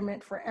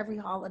instrument for every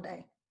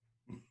holiday.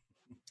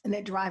 And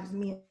it drives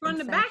me insane. From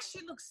the back, she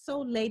looks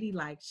so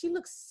ladylike. She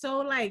looks so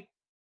like.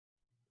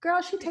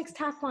 Girl, she takes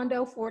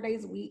Taekwondo 4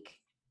 days a week.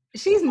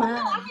 She's mine.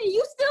 I mean,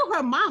 you still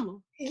her mama.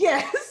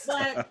 Yes.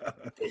 But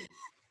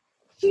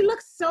she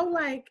looks so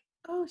like,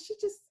 I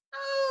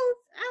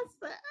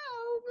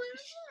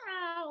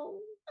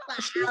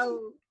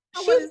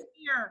said,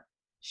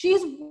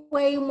 she's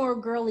way more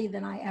girly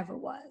than I ever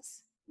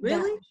was.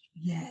 Really?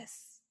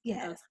 Yes.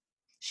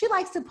 She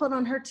likes to put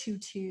on her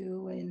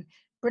tutu and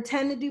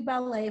pretend to do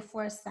ballet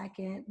for a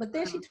second, but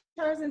then she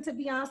turns into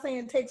Beyonce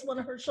and takes one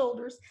of her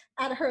shoulders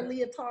out of her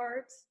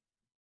leotards.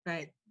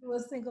 Right. To a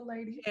single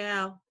lady.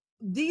 Yeah.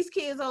 These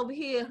kids over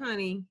here,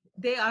 honey,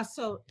 they are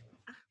so.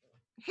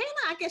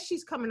 Hannah, I guess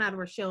she's coming out of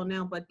her shell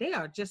now, but they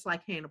are just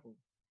like Hannibal.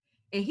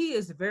 And he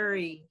is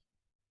very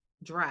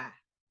dry.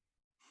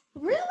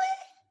 Really?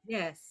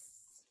 Yes.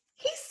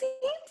 He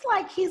seems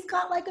like he's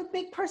got like a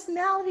big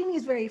personality and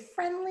he's very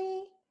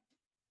friendly.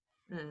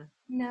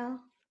 No.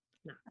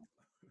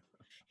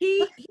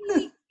 He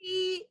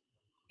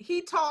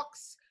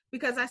talks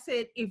because I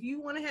said, if you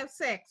want to have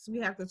sex, we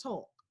have to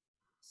talk.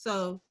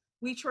 So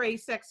we trade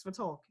sex for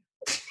talking.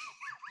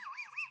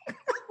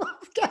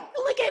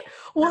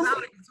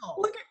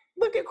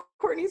 Look at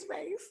Courtney's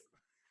face.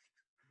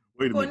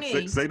 Wait a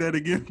minute. Say that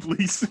again,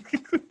 please.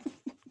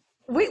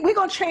 We're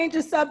gonna change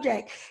the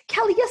subject.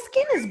 Kelly, your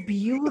skin is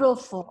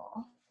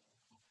beautiful.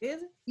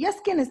 Is it? Your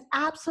skin is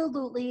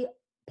absolutely,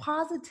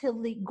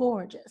 positively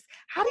gorgeous.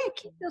 How do you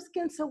keep your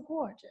skin so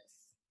gorgeous?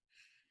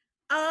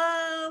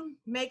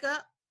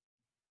 Makeup.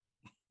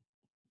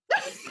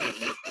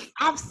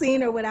 I've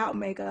seen her without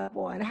makeup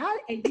on.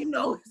 And you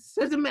know it's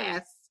a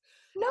mess.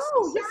 No,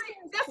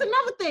 that's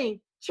another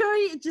thing.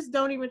 Cherry just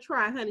don't even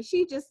try, honey.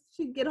 She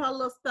get her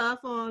little stuff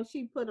on.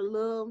 She put a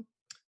little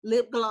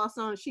lip gloss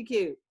on. She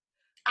cute.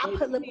 I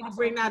put lip gloss on.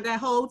 Bring out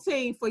that whole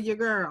team for your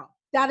girl.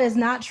 That is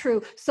not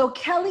true. So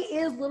Kelly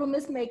is Little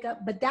Miss Makeup,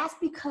 but that's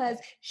because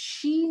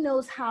she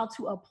knows how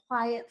to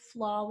apply it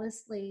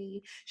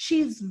flawlessly.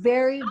 She's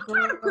very good. I'm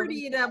trying to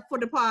pretty it up for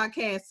the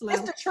podcast, Slim.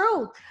 It's the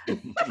truth.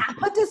 I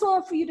put this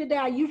on for you today.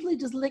 I usually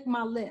just lick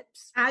my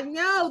lips. I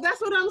know.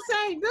 That's what I'm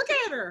saying. Look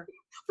at her.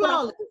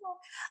 Flawless.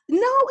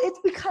 No, it's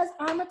because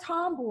I'm a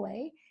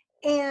tomboy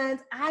and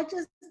I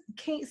just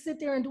can't sit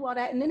there and do all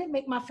that. And then it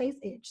make my face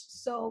itch.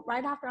 So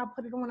right after I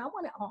put it on, I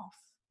want it off.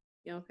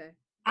 Yeah, okay.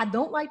 I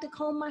don't like to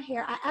comb my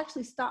hair. I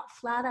actually stopped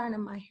flat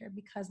ironing my hair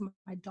because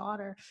my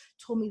daughter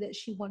told me that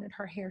she wanted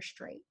her hair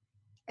straight.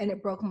 And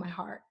it broke my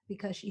heart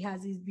because she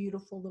has these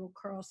beautiful little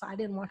curls. So I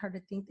didn't want her to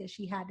think that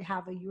she had to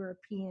have a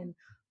European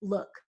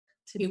look.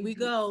 Here we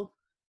go.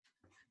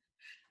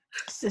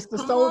 Sister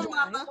Soldier.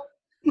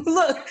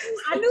 Look,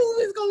 I knew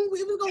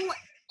we was going.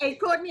 Hey,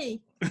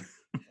 Courtney,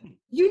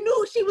 You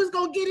knew she was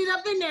gonna get it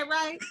up in there,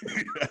 right?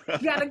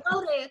 You gotta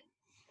go there.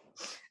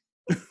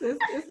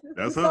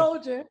 That's a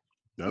soldier.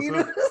 That's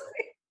her.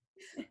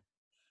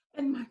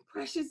 And my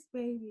precious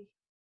baby.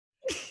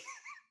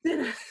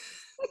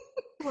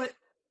 What?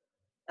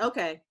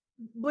 Okay.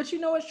 But you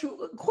know what's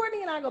true?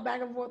 Courtney and I go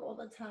back and forth all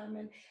the time,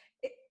 and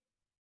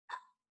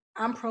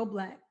I'm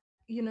pro-Black.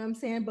 You know what I'm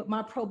saying? But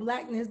my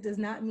pro-Blackness does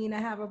not mean I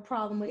have a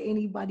problem with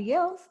anybody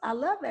else. I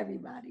love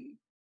everybody.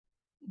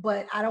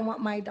 But I don't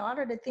want my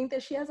daughter to think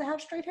that she has to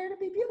have straight hair to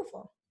be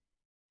beautiful.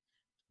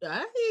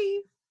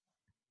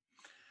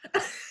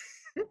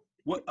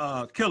 What,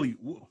 Kelly,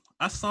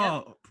 I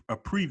saw a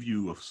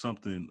preview of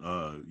something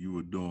you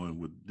were doing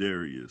with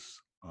Darius.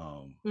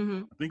 I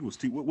think it was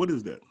what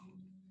is that?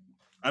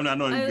 I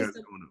know you guys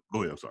go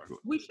ahead. I'm sorry. Go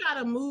ahead. We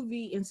shot a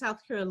movie in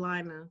South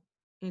Carolina,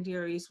 and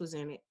Darius was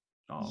in it.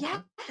 Oh,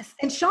 yes,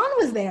 and Sean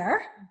was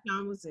there.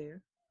 Sean was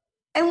there.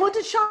 And what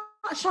did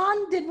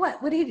Sean did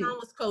what? What did he do? Sean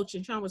was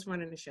coaching. Sean was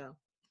running the show.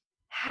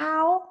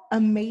 How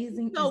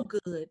amazing. So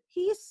good.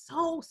 He's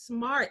so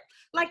smart.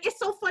 Like, it's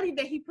so funny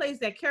that he plays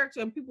that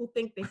character and people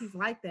think that he's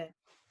like that.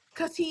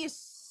 Because he is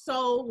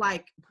so,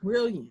 like,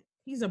 brilliant.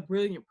 He's a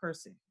brilliant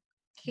person.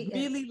 He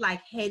really,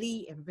 like,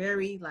 heady and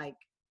very, like,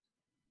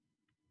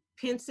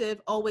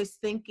 pensive, always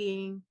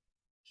thinking.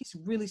 He's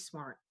really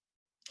smart.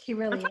 He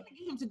really I'm trying to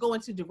get him to go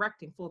into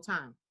directing full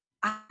time.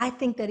 I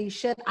think that he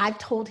should. I've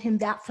told him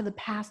that for the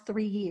past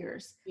 3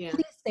 years. Yeah.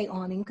 Please stay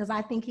on him because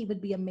I think he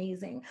would be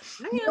amazing.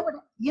 You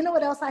know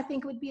what else I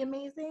think would be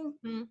amazing?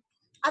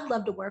 I'd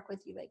love to work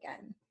with you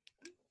again.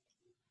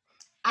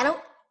 I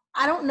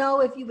don't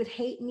know if you would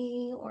hate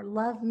me or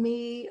love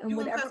me and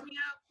whatever. Cuss me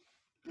out?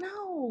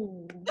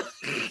 No.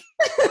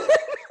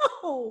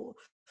 No.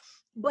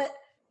 But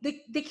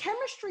the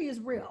chemistry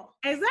is real.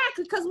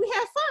 Exactly, because we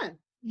had fun.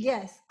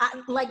 Yes,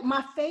 like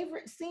my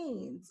favorite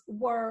scenes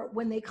were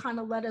when they kind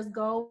of let us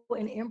go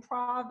and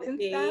improv and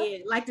stuff. Yeah,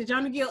 like the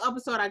Johnny Gill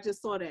episode, I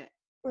just saw that.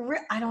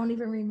 I don't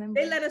even remember.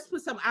 They let us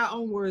put some our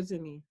own words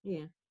in there.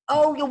 Yeah.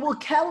 Oh, yeah, well,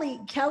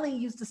 Kelly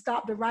used to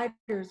stop the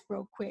writers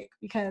real quick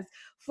because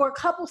for a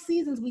couple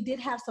seasons we did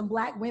have some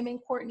Black women,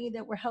 Courtney,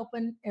 that were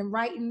helping and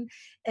writing,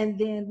 and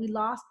then we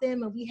lost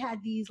them, and we had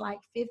these like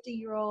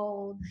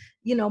 50-year-old,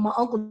 my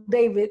Uncle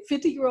David,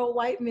 50-year-old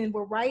white men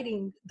were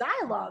writing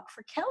dialogue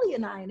for Kelly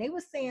and I, and they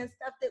were saying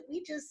stuff that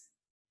we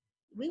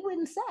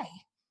wouldn't say.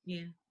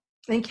 Yeah.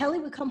 And Kelly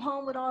would come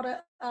home with all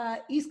the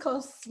East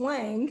Coast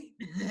slang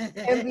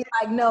and be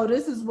like, no,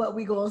 this is what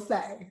we gonna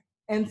say.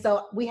 And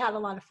so we had a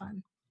lot of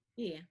fun.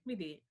 Yeah, we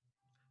did.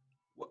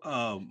 What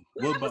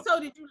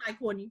episode did you like,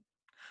 Courtney?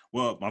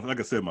 Well, like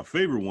I said, my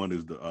favorite one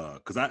is the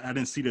because I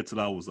didn't see that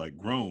till I was like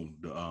grown.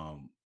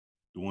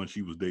 The one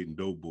she was dating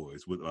dope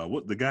boys with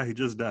what the guy who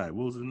just died.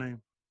 What was his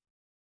name?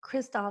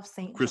 Christophe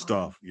St.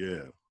 Christophe,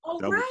 yeah. Oh,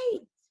 right.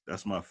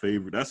 That's my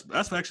favorite.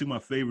 That's actually my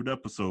favorite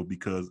episode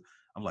because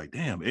I'm like,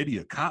 damn, Eddie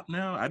a cop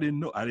now? I didn't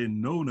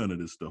know none of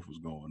this stuff was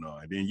going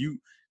on. And then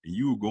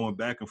you were going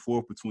back and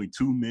forth between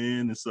two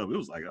men and stuff. It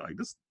was like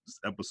this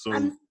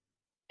episode.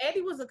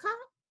 Eddie was a cop?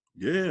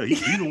 Yeah, he's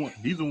the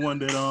one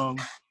that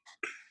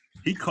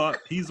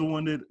he's the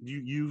one that you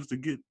used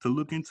to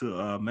look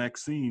into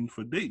Maxine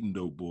for dating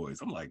dope boys.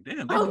 I'm like,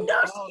 damn. Oh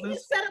no, you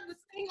set up the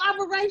sting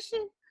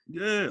operation?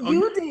 Yeah.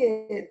 You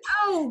did.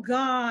 Oh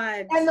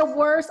God. And the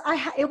worst,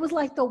 it was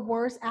like the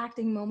worst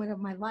acting moment of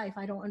my life.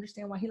 I don't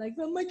understand why he likes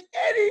it. I'm like,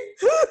 Eddie.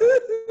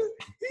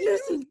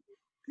 Listen.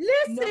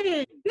 No.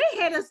 They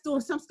had us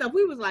doing some stuff.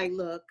 We was like,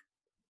 look,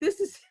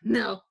 this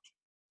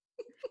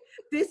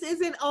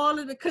isn't all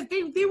of the, because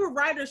they were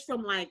writers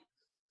from like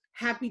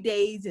Happy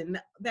Days and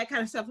that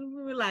kind of stuff. And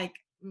we were like,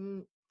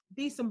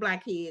 these some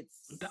Black kids.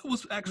 That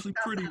was actually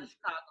pretty. Chicago,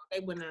 they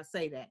would not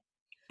say that.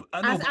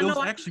 I know, it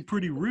was actually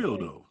pretty real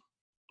though.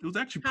 It was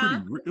actually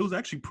pretty. It was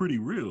actually pretty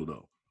real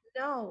though.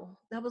 No,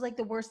 that was like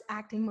the worst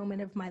acting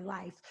moment of my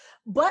life.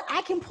 But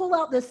I can pull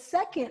out the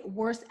second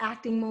worst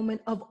acting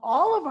moment of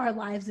all of our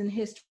lives in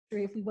history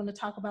if we want to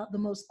talk about the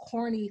most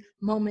corny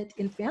moment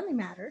in Family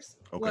Matters.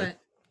 Okay. What?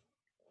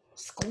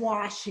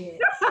 Squash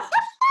it.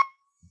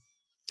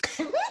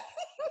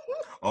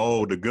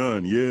 Oh, the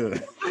gun, yeah.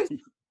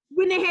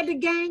 When they had the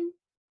gang.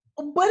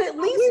 But at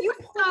least you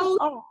were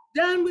so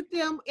done with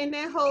them in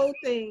that whole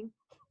thing.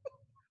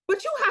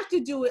 But you have to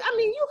do it. I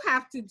mean, you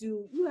have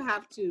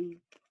to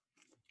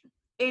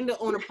end it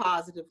on a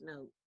positive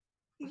note.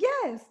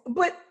 Yes,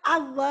 but I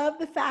love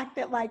the fact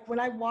that like when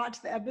I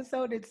watch the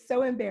episode, it's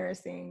so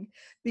embarrassing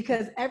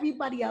because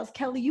everybody else,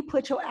 Kelly, you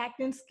put your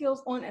acting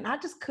skills on and I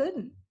just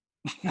couldn't.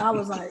 I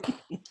was like,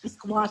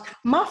 squash.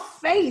 My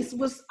face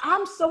was,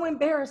 I'm so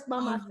embarrassed by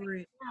my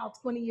face now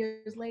 20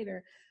 years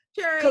later.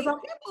 Cherry,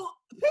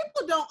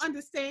 people don't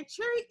understand.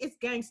 Cherry is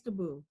gangsta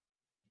boo.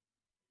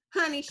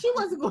 Honey, she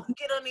wasn't going to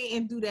get on there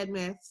and do that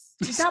mess.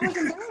 That was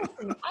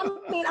embarrassing. I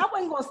mean, I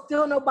wasn't going to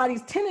steal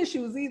nobody's tennis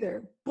shoes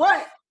either,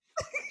 but.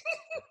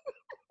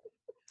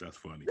 That's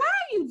funny. Why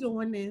are you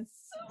doing this?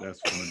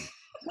 That's funny.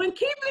 When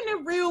keeping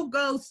it real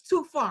goes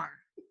too far.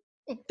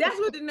 That's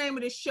what the name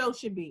of this show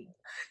should be.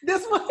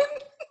 This one?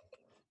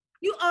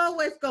 You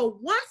always go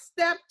one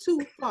step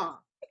too far.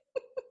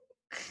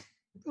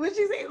 What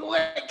you say?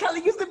 What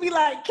Kelly used to be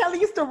like? Kelly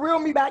used to reel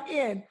me back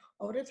in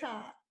all the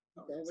time.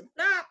 Over the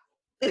top.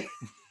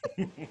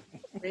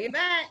 Bring it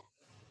back.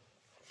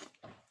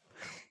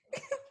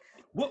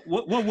 What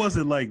was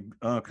it like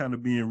kind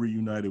of being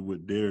reunited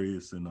with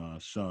Darius and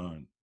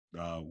Sean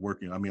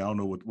working? I mean, I don't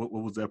know what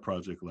was that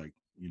project like,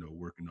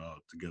 working all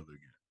together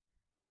again?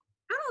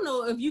 I don't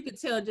know if you could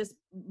tell just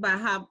by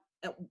how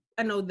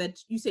I know that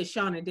you said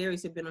Sean and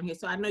Darius have been on here,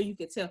 so I know you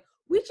could tell.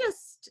 We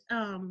just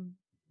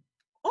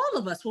all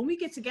of us, when we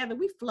get together,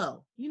 we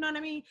flow. You know what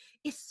I mean?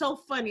 It's so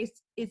fun.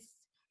 It's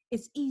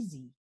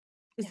easy.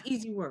 It's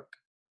easy work.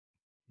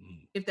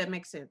 If that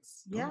makes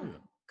sense. Yeah,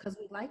 because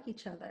we like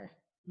each other.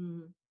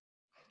 Mm-hmm.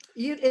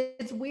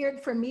 It's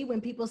weird for me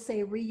when people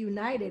say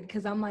reunited,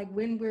 because I'm like,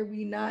 when were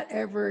we not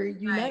ever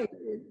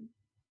united?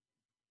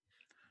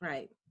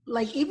 Right.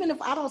 Like, even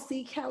if I don't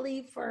see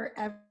Kelly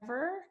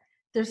forever,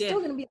 they're still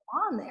going to be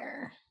on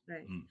there.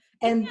 Right. Mm-hmm.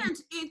 And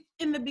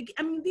in the beginning,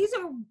 I mean, these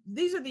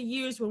are the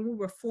years when we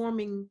were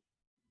forming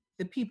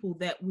the people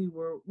that we've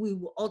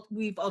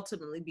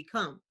ultimately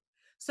become.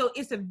 So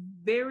it's a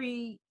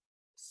very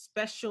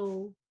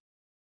special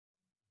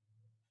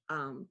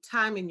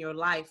time in your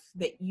life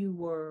that we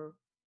were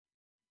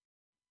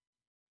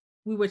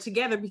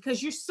together,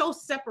 because you're so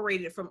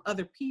separated from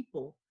other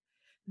people.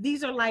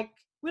 We're like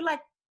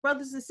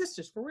brothers and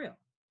sisters for real.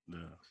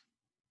 Yeah.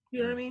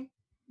 You know what I mean?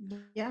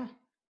 Yeah.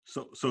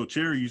 So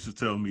Cherry used to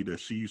tell me that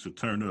she used to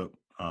turn up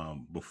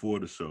before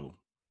the show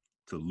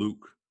to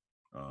Luke.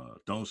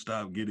 Don't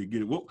stop, get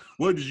it.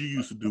 What did you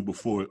used to do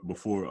before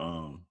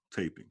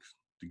tapings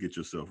to get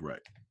yourself right?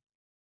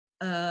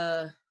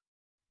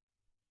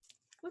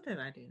 What did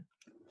I do?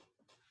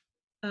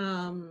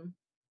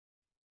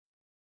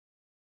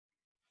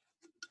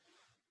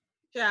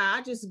 Yeah,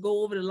 I just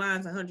go over the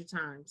lines 100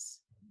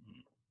 times.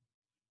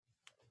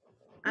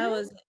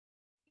 We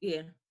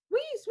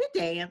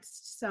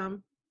danced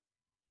some.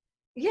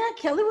 Yeah,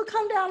 Kelly would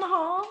come down the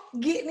hall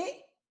getting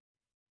it.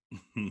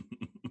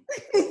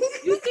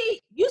 You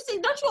see,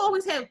 don't you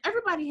always have,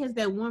 everybody has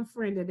that one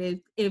friend that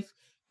if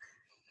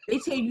they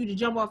tell you to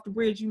jump off the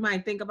bridge, you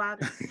might think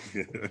about it.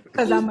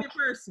 Because I'm a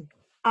person.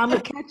 I'm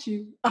gonna catch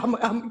you. I'm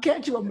gonna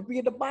catch you. I'm gonna be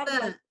at the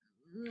bottom.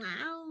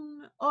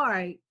 All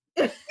right.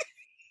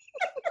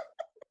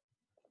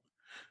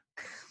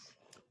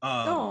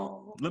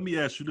 Let me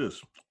ask you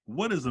this.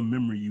 What is a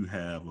memory you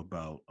have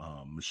about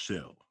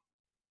Michelle?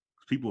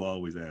 People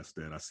always ask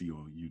that. I see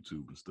on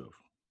YouTube and stuff.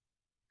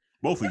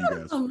 Both of you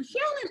guys.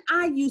 Michelle and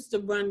I used to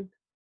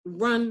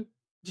run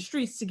the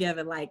streets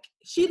together. Like,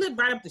 she lived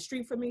right up the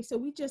street from me, so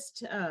we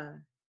just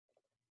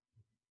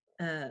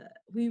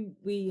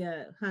we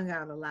hung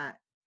out a lot.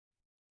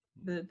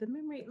 The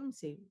memory, let me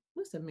see.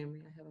 What's the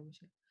memory I have of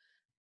Michelle?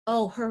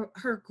 Oh,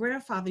 her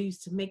grandfather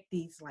used to make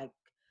these like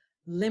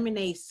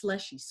lemonade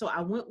slushies. So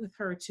I went with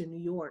her to New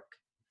York,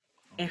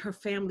 and her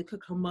family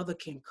cooked. Her mother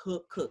can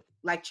cook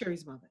like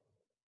Cherry's mother.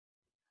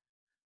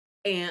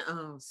 And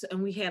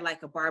and we had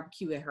like a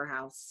barbecue at her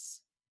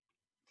house.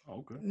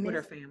 Okay. With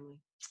her family.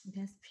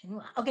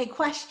 Okay,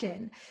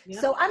 question.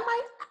 Yep. So I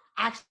might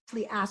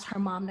actually ask her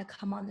mom to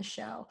come on the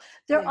show.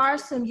 There are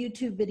some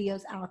YouTube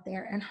videos out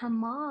there, and her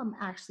mom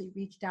actually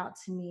reached out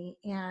to me,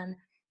 and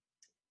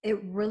it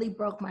really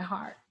broke my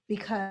heart,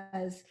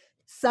 because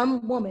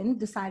some woman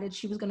decided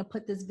she was going to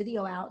put this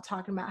video out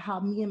talking about how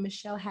me and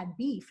Michelle had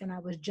beef, and I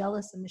was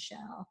jealous of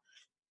Michelle.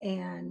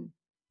 And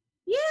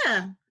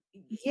yes,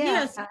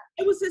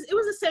 it was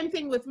the same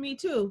thing with me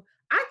too.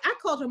 I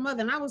called her mother,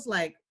 and I was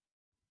like,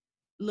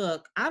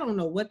 look, I don't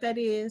know what that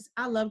is.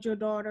 I loved your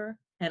daughter,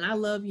 and I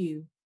love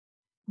you.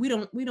 We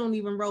don't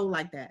even roll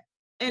like that.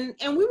 And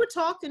we would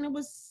talk, and it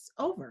was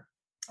over.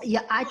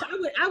 Yeah, I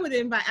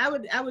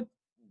would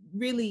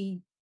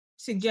really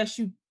suggest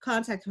you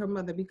contact her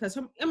mother, because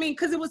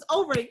it was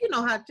over. You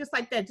know how, just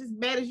like that, just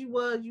mad as you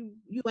was, you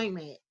ain't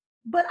mad.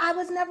 But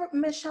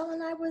Michelle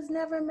and I was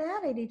never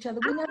mad at each other.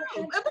 But you know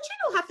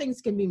how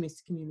things can be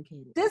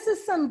miscommunicated. This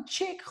is some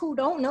chick who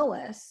don't know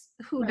us,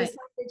 who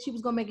decided she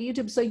was going to make a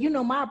YouTube. So,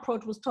 my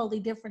approach was totally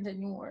different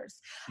than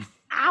yours.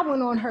 I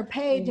went on her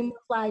page and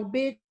was like,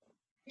 bitch,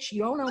 you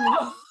don't know me.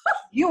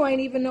 You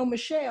ain't even know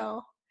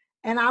Michelle.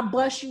 And I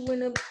bust you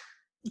in the,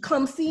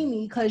 come see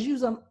me, because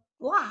you's a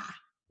lie.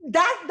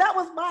 That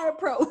was my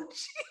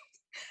approach.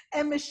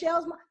 And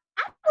Michelle's mom,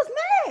 I was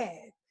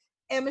mad.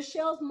 And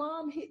Michelle's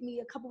mom hit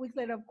me a couple weeks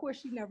later. Of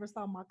course, she never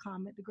saw my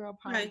comment. The girl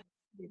probably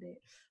did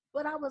it.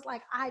 But I was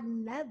like, I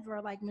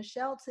never, like,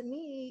 Michelle, to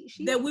me,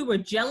 that we were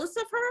jealous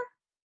of her?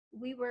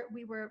 We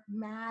were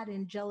mad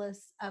and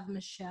jealous of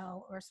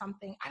Michelle or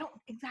something. I don't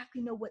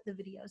exactly know what the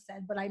video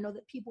said, but I know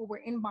that people were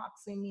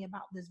inboxing me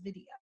about this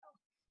video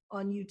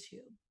on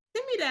YouTube.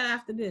 Send me that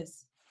after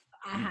this.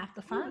 I have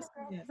to find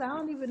it. I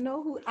don't even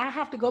know who. I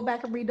have to go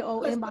back and read the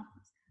old inbox.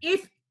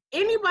 If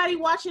anybody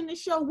watching the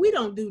show, we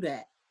don't do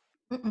that.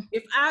 Mm-mm.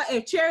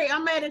 If Cherry,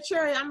 I'm mad at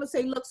Cherry, I'm gonna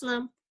say, look,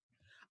 Slim,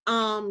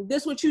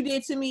 this what you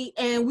did to me,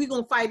 and we're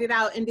gonna fight it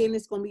out, and then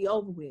it's gonna be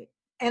over with.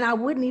 And I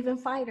wouldn't even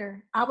fight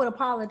her. I would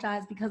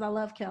apologize, because I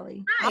love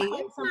Kelly.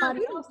 Right.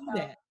 Somebody else do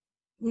that.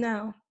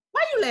 No.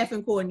 Why are you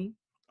laughing, Courtney?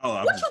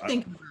 Oh, what you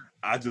think about?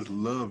 I just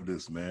love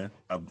this, man.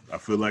 I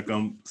feel like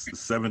I'm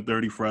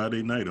 7:30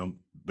 Friday night. I'm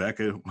back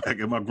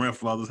at my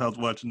grandfather's house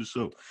watching the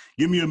show.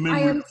 Give me a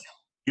memory.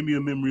 Give me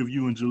a memory of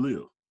you and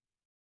Jaleel.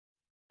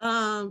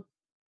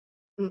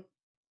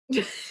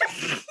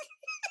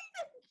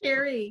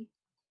 Carrie.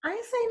 I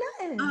ain't say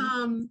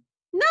nothing.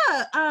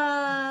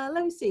 No,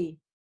 let me see.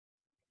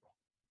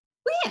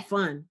 We had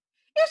fun.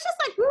 It's just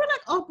like we were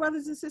like all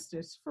brothers and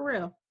sisters, for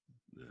real.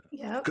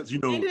 Yeah. Because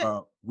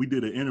we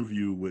did an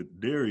interview with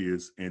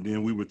Darius, and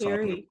then we were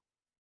talking.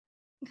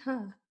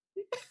 Huh.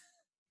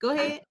 Go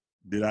ahead.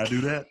 Did I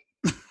do that?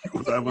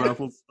 Was I what I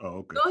supposed?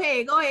 Oh,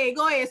 okay. Go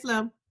ahead,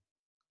 Slim.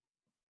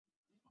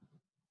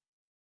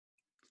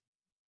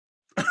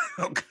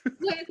 Okay.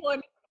 Go ahead,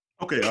 Courtney.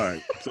 Okay, all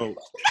right. So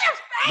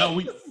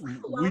no,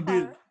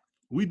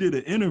 we did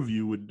an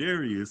interview with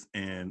Darius,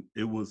 and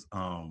it was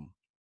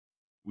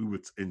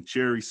and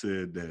Cherry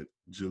said that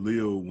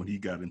Jaleel, when he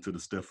got into the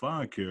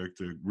Stefan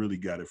character, really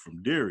got it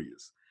from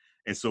Darius,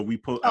 and so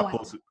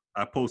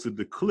I posted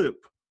the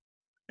clip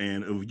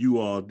and of you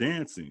all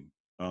dancing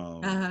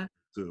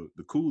to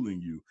the Cooling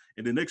You,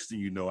 and the next thing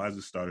you know, I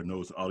just started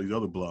noticing all these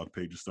other blog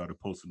pages started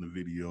posting the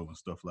video and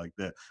stuff like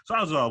that. So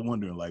I was all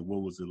wondering, like,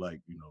 what was it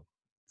like,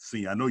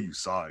 see? I know you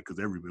saw it because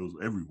it was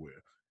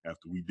everywhere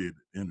after we did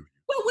the interview.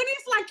 Well, when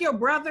it's like your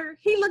brother,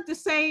 he looked the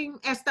same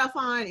as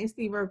Stefan and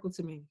Steve Urkel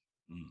to me.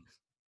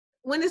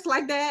 When it's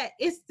like that,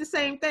 it's the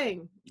same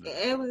thing.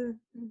 It was.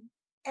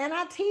 And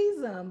I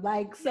tease them.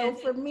 Like, so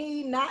for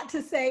me not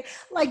to say,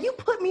 like, you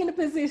put me in a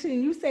position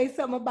and you say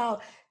something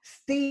about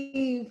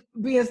Steve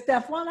being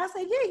Stefan, I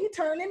say, yeah, you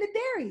turn into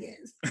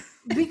Darius.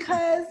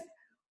 Because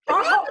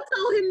I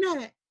told him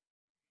that.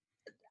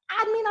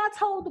 I mean, I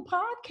told the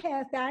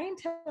podcast that. I ain't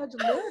tell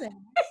Jaleel that.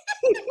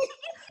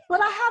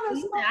 But I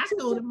haven't spoken I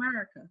told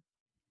America.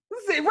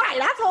 See, right.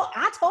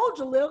 I told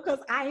Jaleel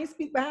because I ain't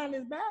speak behind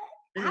his back.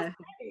 Yeah.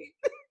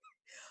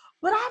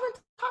 But I haven't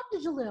talked to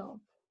Jaleel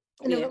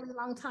in a really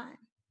long time.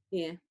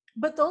 Yeah.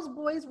 But those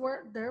boys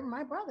they're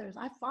my brothers.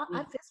 I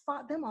fist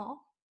fought them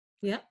all.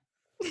 Yep.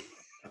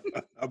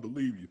 I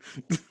believe you.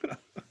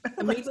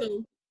 Me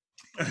too.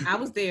 I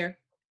was there.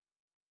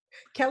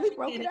 Kelly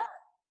broke it up.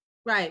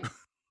 Right.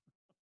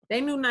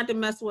 They knew not to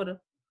mess with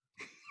her.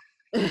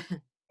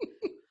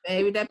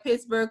 Baby, that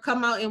Pittsburgh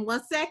come out in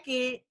 1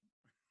 second.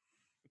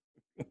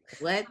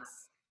 What?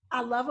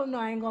 I love him. No,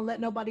 I ain't gonna let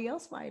nobody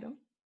else fight him.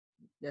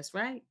 That's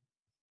right.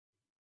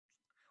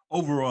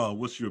 Overall,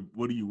 what's your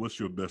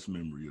best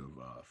memory of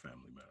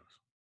Family Matters?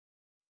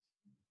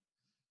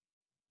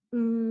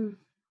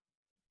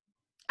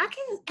 I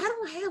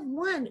don't have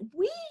one.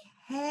 We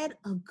had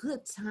a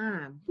good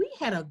time. You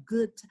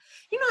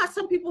know how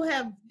some people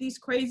have these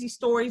crazy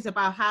stories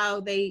about how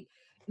they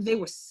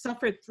were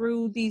suffered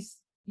through these,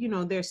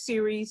 their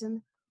series,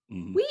 and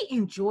we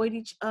enjoyed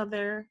each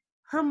other.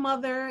 Her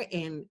mother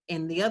and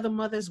the other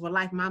mothers were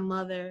like my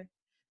mother.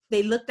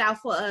 They looked out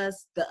for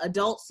us. The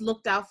adults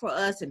looked out for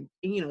us, and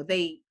we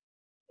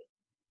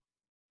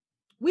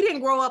didn't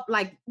grow up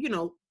like,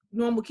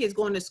 normal kids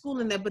going to school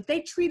and that, but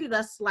they treated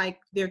us like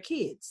their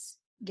kids.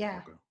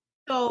 Yeah. Okay.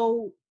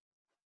 So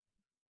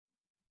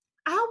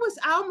I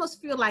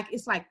almost feel like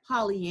it's like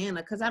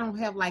Pollyanna, because I don't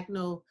have like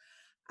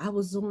I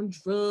was on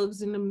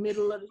drugs in the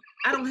middle of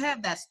I don't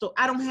have that story.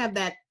 I don't have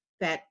that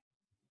sad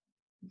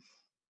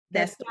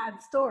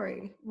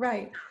story.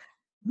 Right.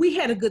 We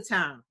had a good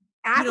time.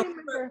 I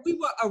remember we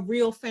were a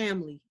real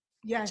family.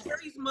 Yes.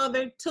 Cherry's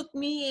mother took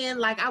me in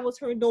like I was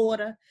her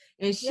daughter,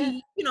 and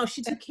she,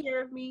 she took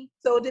care of me.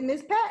 So did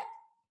Miss Pat.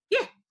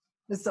 Yeah.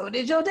 And so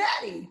did your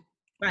daddy.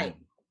 Right.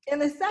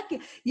 In a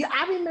second. Yeah,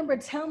 I remember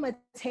Telma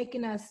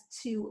taking us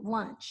to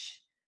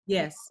lunch.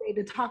 Yes.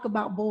 To talk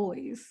about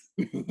boys.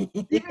 You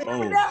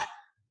remember that?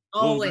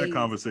 What was that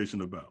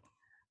conversation about?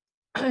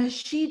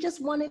 She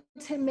just wanted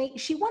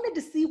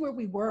to see where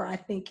we were, I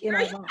think. You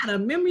got a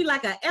memory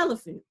like an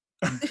elephant.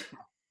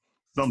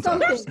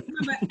 Sometimes. I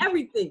remember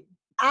everything.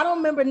 I don't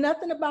remember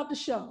nothing about the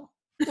show.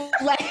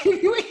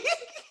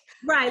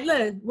 Right,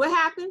 look, what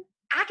happened?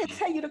 I can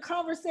tell you the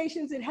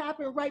conversations that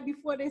happened right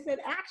before they said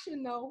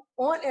action, though,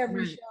 on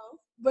every show.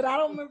 But I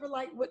don't remember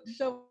like what the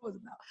show was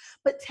about.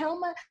 But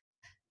Telma,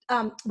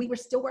 we were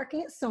still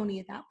working at Sony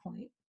at that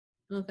point.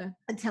 Okay.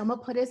 And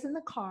Telma put us in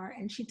the car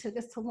and she took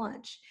us to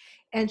lunch.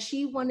 And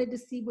she wanted to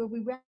see where we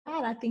were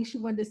at. I think she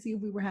wanted to see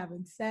if we were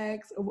having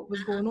sex or what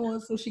was going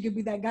on so she could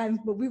be that guidance.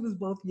 But we was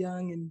both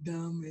young and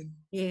dumb.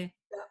 And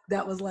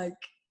that was like,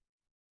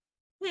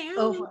 hey, I don't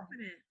over. remember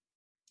that.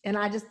 And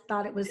I just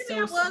thought it was Maybe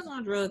I was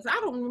on drugs. I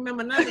don't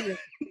remember none of it.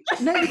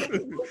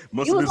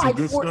 Must have been some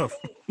good 14. stuff.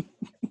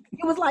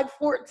 It was like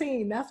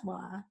 14. That's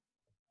why.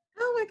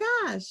 Oh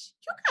my gosh,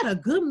 you got a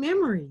good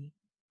memory.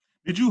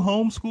 Did you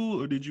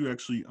homeschool or did you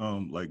actually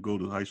like go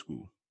to high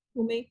school?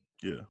 For me?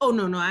 Yeah. Oh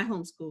no, I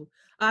homeschool.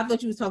 I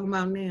thought you was talking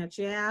about now,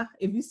 child.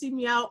 If you see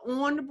me out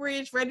on the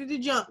bridge ready to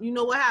jump, you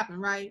know what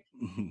happened, right?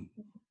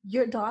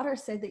 Your daughter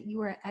said that you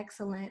were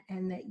excellent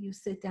and that you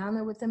sit down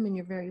there with them and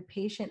you're very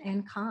patient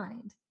and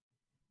kind.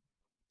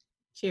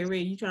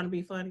 Cherry, you trying to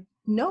be funny?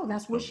 No,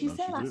 that's what she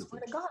said. I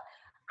swear to God.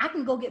 I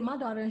can go get my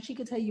daughter and she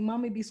could tell you,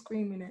 Mommy be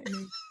screaming at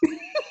me.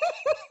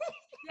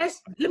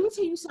 Yes, let me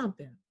tell you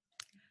something.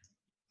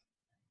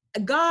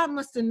 God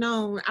must have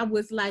known I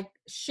was like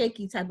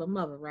shaky type of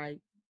mother, right?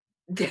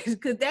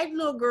 Because that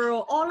little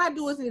girl, all I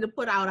do is need to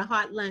put out a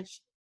hot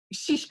lunch.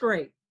 She's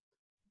straight.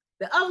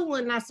 The other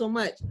one, not so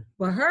much.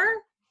 But her,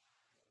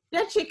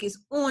 that chick is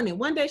on it.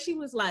 One day she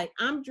was like,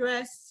 I'm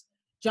dressed.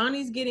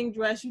 Johnny's getting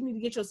dressed. You need to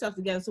get yourself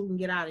together so we can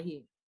get out of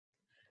here.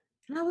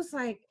 And I was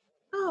like,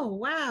 oh,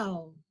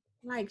 wow.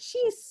 Like,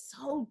 she's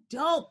so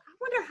dope. I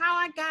wonder how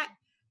I got,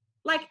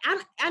 like,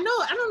 I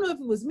don't know if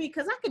it was me,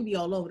 because I could be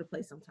all over the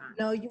place sometimes.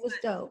 No, you was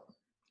dope.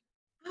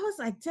 I was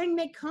like, dang,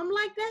 they come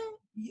like that?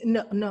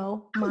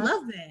 No. I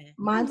love that.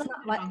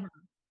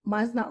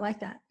 Mine's not like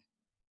that.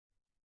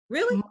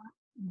 Really?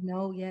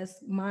 No,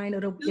 yes. Mine, the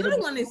little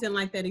one isn't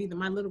like that either.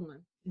 My little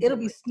one. It'll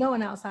be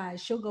snowing outside.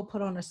 She'll go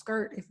put on a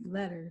skirt if you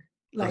let her.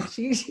 Like,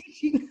 she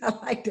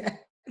not like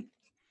that.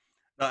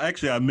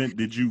 Actually, I meant,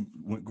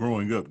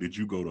 growing up, did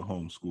you go to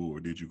homeschool or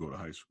did you go to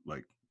high school?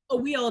 Like, oh,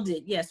 we all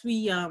did. Yes,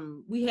 we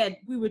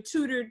were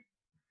tutored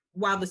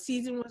while the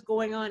season was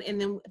going on, and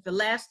then the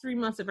last 3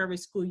 months of every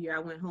school year, I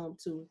went home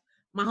to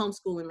my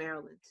homeschool in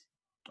Maryland.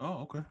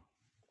 Oh, okay.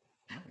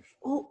 Nice.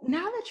 Oh,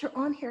 now that you're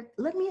on here,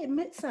 let me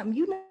admit something.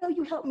 You know,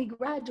 you helped me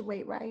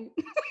graduate, right?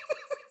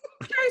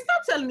 Carrie,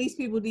 stop telling these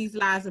people these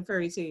lies and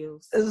fairy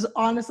tales. This is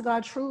honest to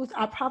God truth.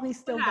 I probably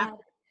still got it.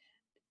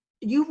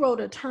 You wrote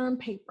a term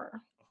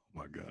paper.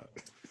 My God.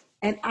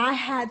 And I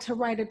had to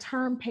write a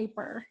term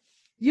paper.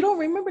 You don't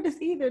remember this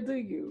either, do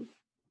you?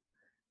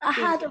 I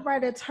had to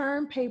write a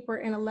term paper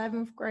in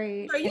 11th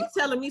grade. Are you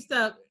telling me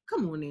stuff?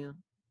 Come on now.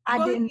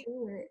 I didn't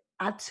do it.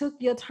 I took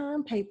your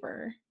term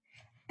paper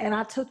and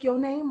I took your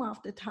name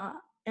off the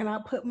top and I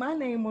put my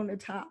name on the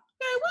top.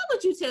 Hey, why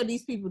would you tell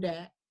these people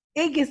that?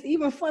 It gets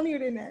even funnier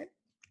than that.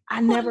 I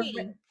never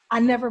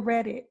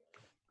read it.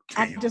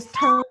 Damn. I just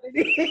turned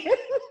it in.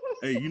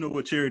 Hey, you know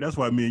what, Cherry? That's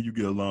why me and you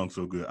get along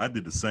so good. I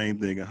did the same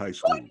thing in high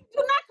school. Do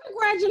not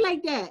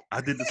congratulate that.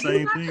 I did the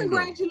same thing.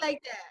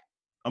 Congratulate that.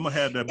 I'm gonna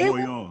have that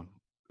boy on.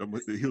 He'll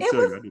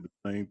tell you I did the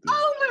same thing.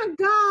 Oh my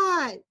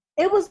God.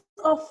 It was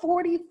a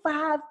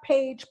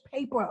 45-page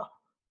paper.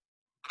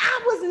 I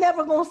was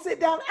never gonna sit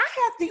down.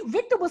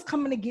 Victor was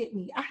coming to get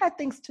me. I had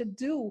things to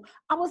do.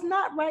 I was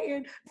not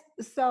writing.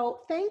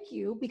 So thank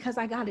you, because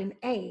I got an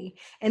A.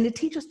 And the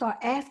teacher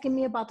started asking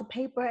me about the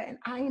paper, and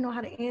I didn't know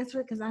how to answer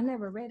it because I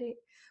never read it.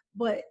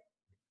 But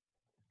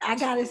I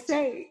gotta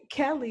say,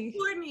 Kelly,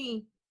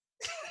 Courtney,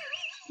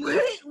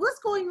 what's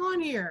going on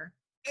here?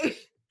 I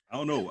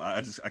don't know.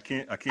 I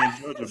can't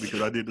judge her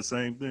because I did the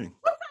same thing.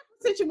 What type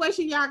of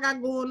situation y'all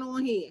got going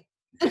on here?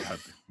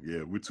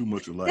 Yeah, we're too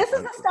much alike. This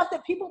is the stuff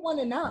that people want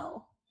to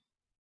know.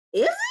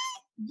 Is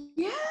it?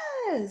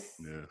 Yes.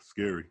 Yeah,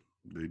 scary.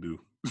 They do.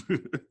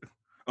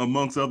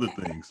 Amongst other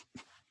things.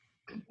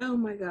 Oh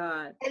my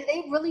God. And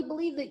they really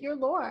believe that you're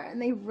Laura,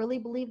 and they really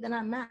believe that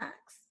I'm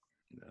Max.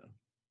 Yeah.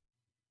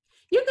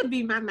 You could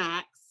be my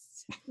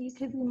Max. You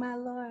could be my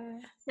Laura.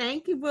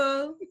 Thank you,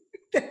 boo.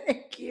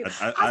 Thank you.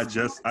 I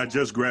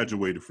just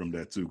graduated from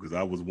that too, because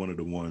I was one of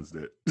the ones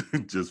that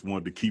just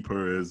wanted to keep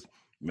her as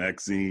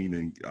Maxine,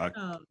 and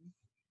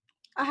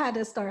I had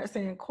to start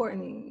saying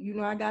Courtney. You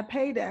know, I got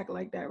paid to act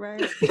like that, right?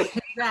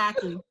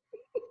 Exactly.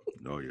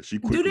 No, yeah, she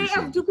quickly.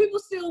 Do people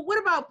still? What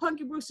about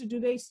Punky Brewster? Do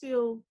they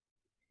still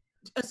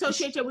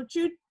associate you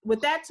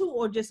with that too,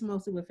 or just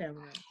mostly with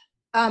family?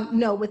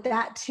 No, with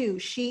that too.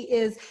 She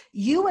is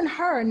you and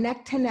her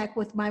neck to neck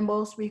with my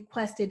most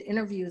requested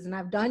interviews, and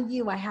I've done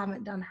you. I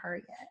haven't done her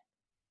yet.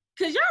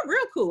 Cause y'all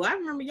real cool. I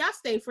remember y'all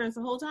stayed friends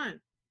the whole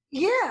time.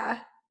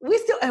 Yeah, we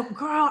still,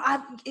 girl.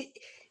 I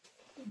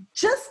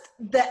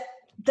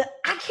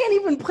can't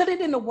even put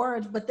it into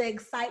words, but the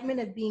excitement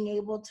of being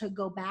able to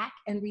go back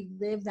and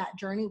relive that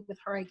journey with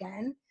her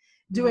again,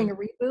 doing a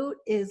reboot,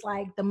 is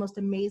like the most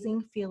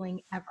amazing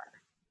feeling ever.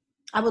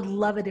 I would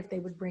love it if they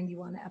would bring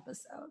you on the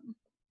episode.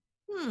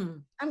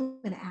 I'm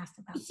gonna ask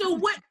about that. So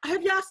what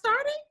have y'all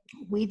started?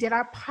 We did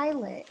our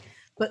pilot,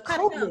 but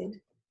COVID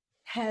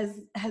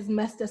has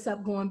messed us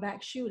up going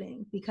back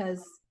shooting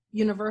because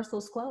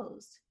Universal's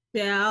closed.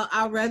 Yeah,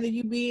 I'd rather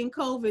you be in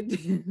COVID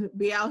than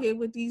be out here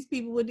with these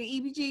people with the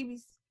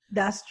EBGBs.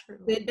 That's true.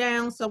 Sit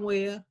down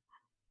somewhere.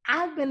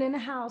 I've been in the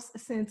house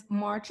since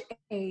March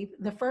 8th.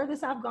 The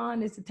furthest I've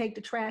gone is to take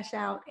the trash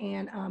out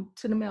and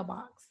to the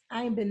mailbox.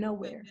 I ain't been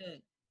nowhere.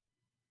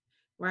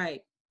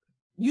 Right.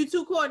 You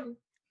too, Courtney?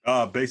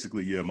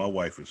 Basically, yeah, my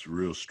wife is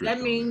real strict.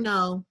 That means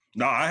no.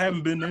 No, I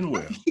haven't been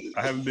anywhere.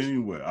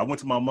 I went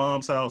to my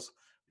mom's house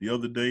the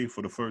other day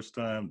for the first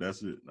time.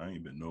 That's it. I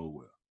ain't been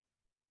nowhere.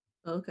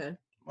 Okay.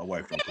 My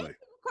wife don't play.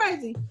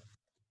 Crazy. Every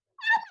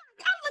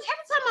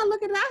time I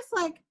look at it, it's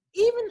like,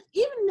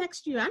 even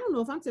next year, I don't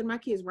know if I'm sending my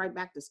kids right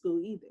back to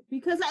school either.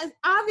 Because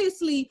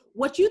obviously,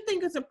 what you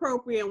think is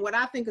appropriate and what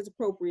I think is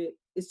appropriate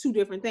is two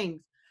different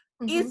things.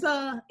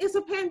 Mm-hmm. It's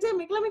a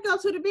pandemic. Let me go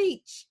to the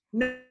beach.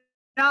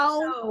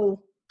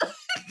 No.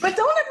 But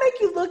don't it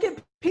make you look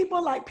at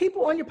people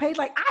on your page?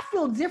 Like, I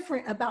feel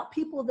different about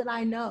people that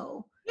I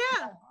know.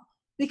 Yeah.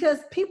 because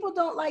people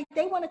don't like,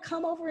 they want to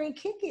come over and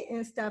kick it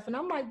and stuff. And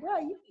I'm like, bro,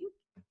 I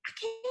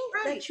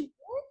can't let you in.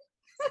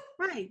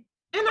 Right.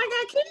 And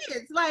I got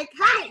kids. Like,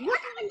 what do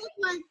I look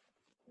like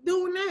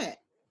doing that?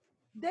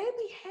 They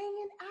be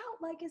hanging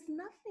out like it's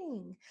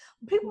nothing.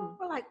 People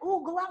are like,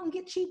 oh, go out and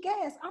get cheap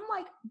gas. I'm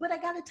like, but I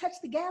got to touch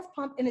the gas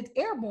pump and it's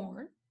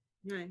airborne.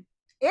 Right.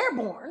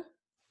 Airborne.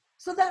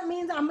 So that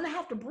means I'm going to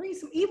have to breathe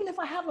some, even if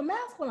I have a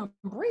mask when I'm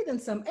breathing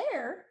some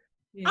air.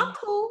 Yeah. I'm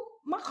cool.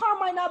 My car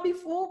might not be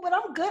full, but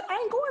I'm good. I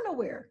ain't going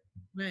nowhere.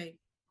 Right.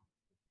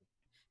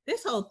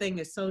 This whole thing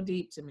is so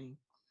deep to me.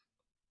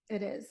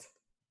 It is.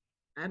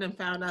 I done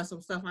found out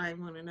some stuff I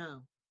didn't want to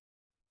know.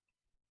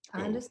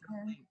 I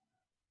understand.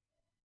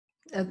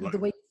 The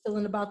way you're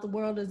feeling about the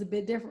world is a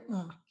bit different.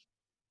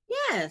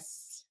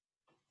 Yes.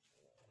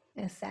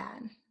 It's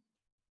sad.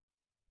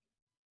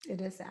 It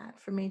is sad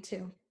for me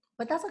too.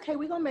 But that's okay.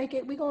 We're going to make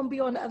it. We're going to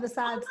be on the other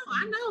side.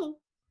 I know.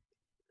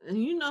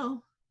 And you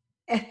know.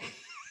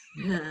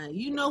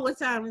 You know what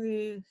time it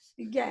is.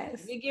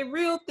 Yes. It get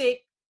real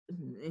thick.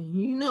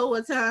 You know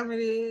what time it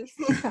is.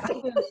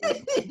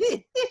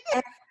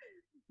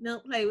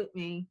 Don't play with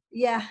me.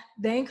 Yeah,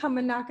 they ain't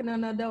coming knocking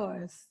on our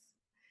doors.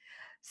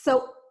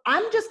 So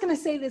I'm just going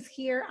to say this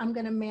here. I'm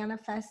going to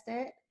manifest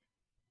it.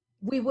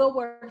 We will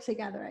work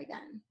together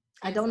again.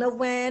 I don't know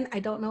when. I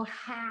don't know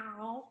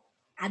how.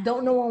 I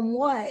don't know on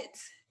what.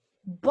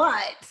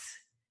 But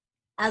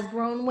as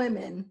grown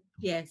women,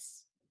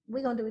 yes,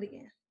 we're going to do it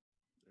again.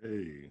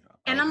 Hey.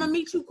 And I'm going to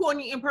meet you,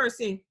 Courtney, in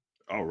person.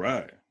 All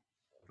right.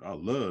 I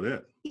love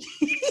that.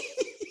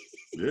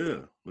 Yeah,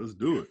 let's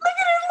do it. Look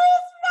at his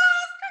little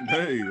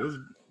smile.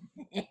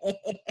 Hey,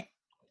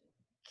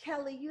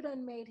 Kelly, you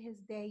done made his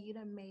day. You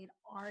done made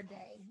our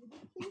day.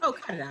 Oh,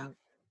 cut it out.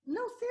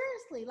 No,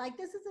 seriously. Like,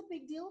 this is a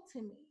big deal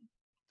to me.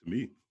 To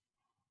me.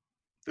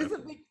 It's a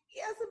big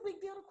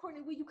deal to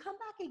Courtney. Will you come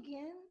back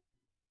again?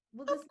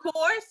 Of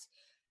course.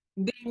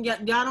 Then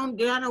y'all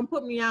don't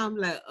put me out. I'm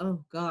like,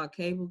 oh God,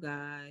 cable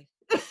guy.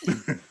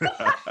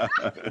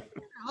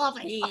 Over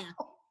here.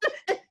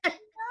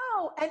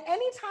 No, and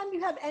anytime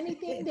you have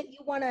anything that you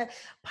want to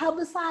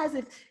publicize,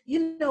 if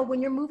you know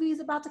when your movie is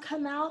about to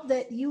come out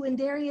that you and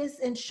Darius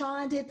and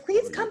Sean did,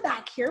 please come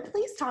back here.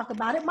 Please talk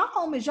about it. My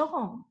home is your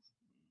home.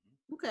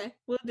 Okay,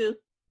 we'll do.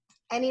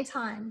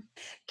 Anytime.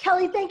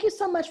 Kelly, thank you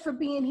so much for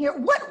being here.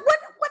 What do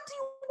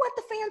you want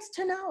the fans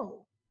to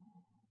know?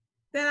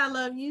 That I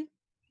love you.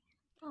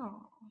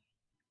 Oh.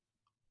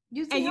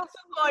 And you too,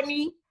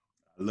 Courtney.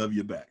 I love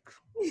you back.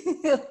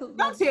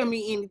 Don't tell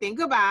me anything.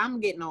 Goodbye. I'm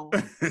getting on.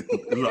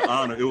 It was an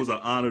honor. It was an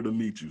honor to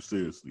meet you.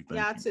 Seriously.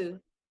 Thank Y'all you. too.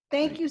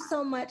 Thank you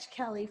so much,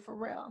 Kelly, for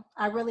real.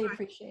 I really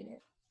appreciate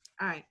it.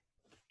 All right.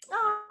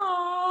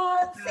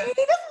 Oh, see, this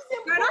is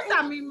important.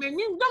 Girl,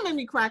 don't make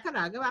me cry. Cut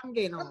out. I'm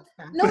getting on.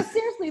 No,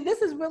 seriously,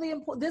 this is really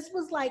important. This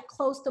was like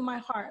close to my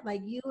heart.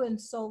 Like you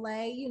and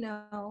Soleil, you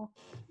know,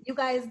 you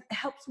guys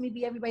helped me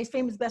be everybody's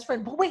famous best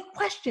friend. But wait,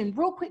 question,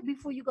 real quick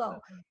before you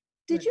go.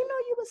 Did you know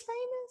you was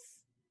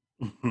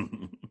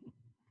famous?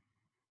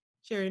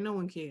 Sherry, no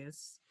one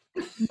cares.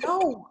 No. No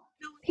one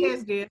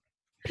cares, dear.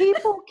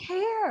 People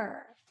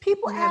care.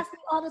 People ask me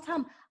all the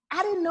time.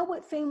 I didn't know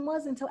what fame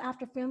was until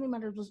after Family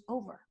Matters was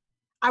over.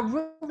 I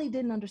really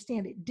didn't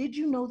understand it. Did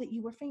you know that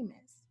you were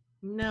famous?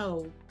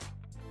 No.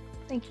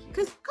 Thank you.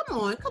 Because come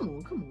on.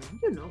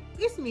 You know,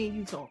 it's me and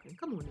you talking.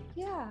 Come on in.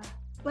 Yeah.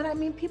 But I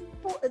mean,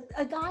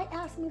 a guy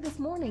asked me this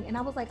morning and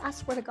I was like, I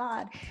swear to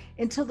God,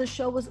 until the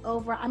show was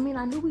over. I mean,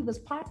 I knew we was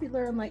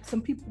popular and like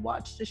some people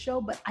watched the show,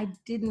 but I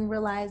didn't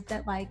realize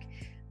that like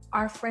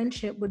our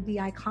friendship would be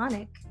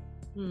iconic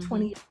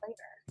 20 years later.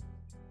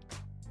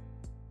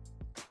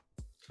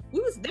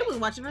 They was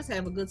watching us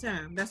have a good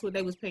time. That's what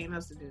they was paying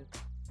us to do.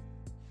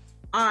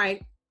 All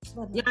right.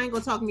 Y'all ain't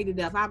gonna talk me to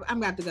death. I'm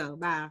about to go.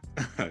 Bye.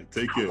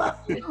 Take care.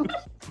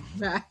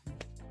 Bye.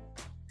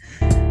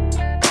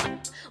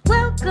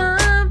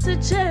 Welcome to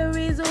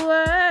Cherry's World.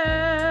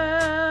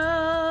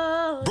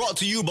 Brought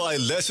to you by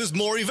Less is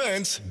More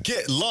Events.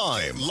 Get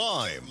Lime.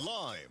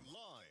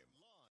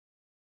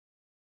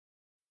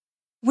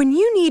 When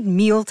you need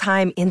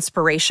mealtime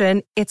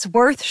inspiration, it's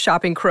worth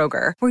shopping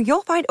Kroger, where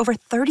you'll find over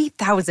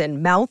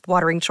 30,000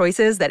 mouth-watering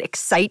choices that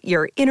excite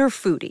your inner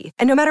foodie.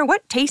 And no matter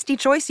what tasty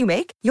choice you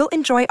make, you'll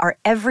enjoy our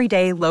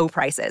everyday low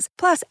prices,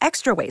 plus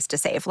extra ways to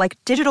save, like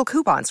digital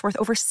coupons worth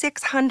over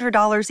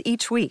 $600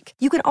 each week.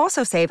 You can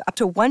also save up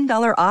to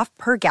 $1 off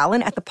per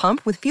gallon at the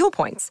pump with fuel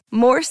points.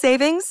 More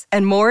savings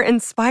and more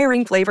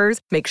inspiring flavors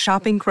make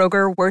shopping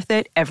Kroger worth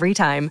it every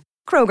time.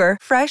 Kroger,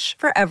 fresh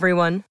for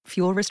everyone.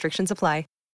 Fuel restrictions apply.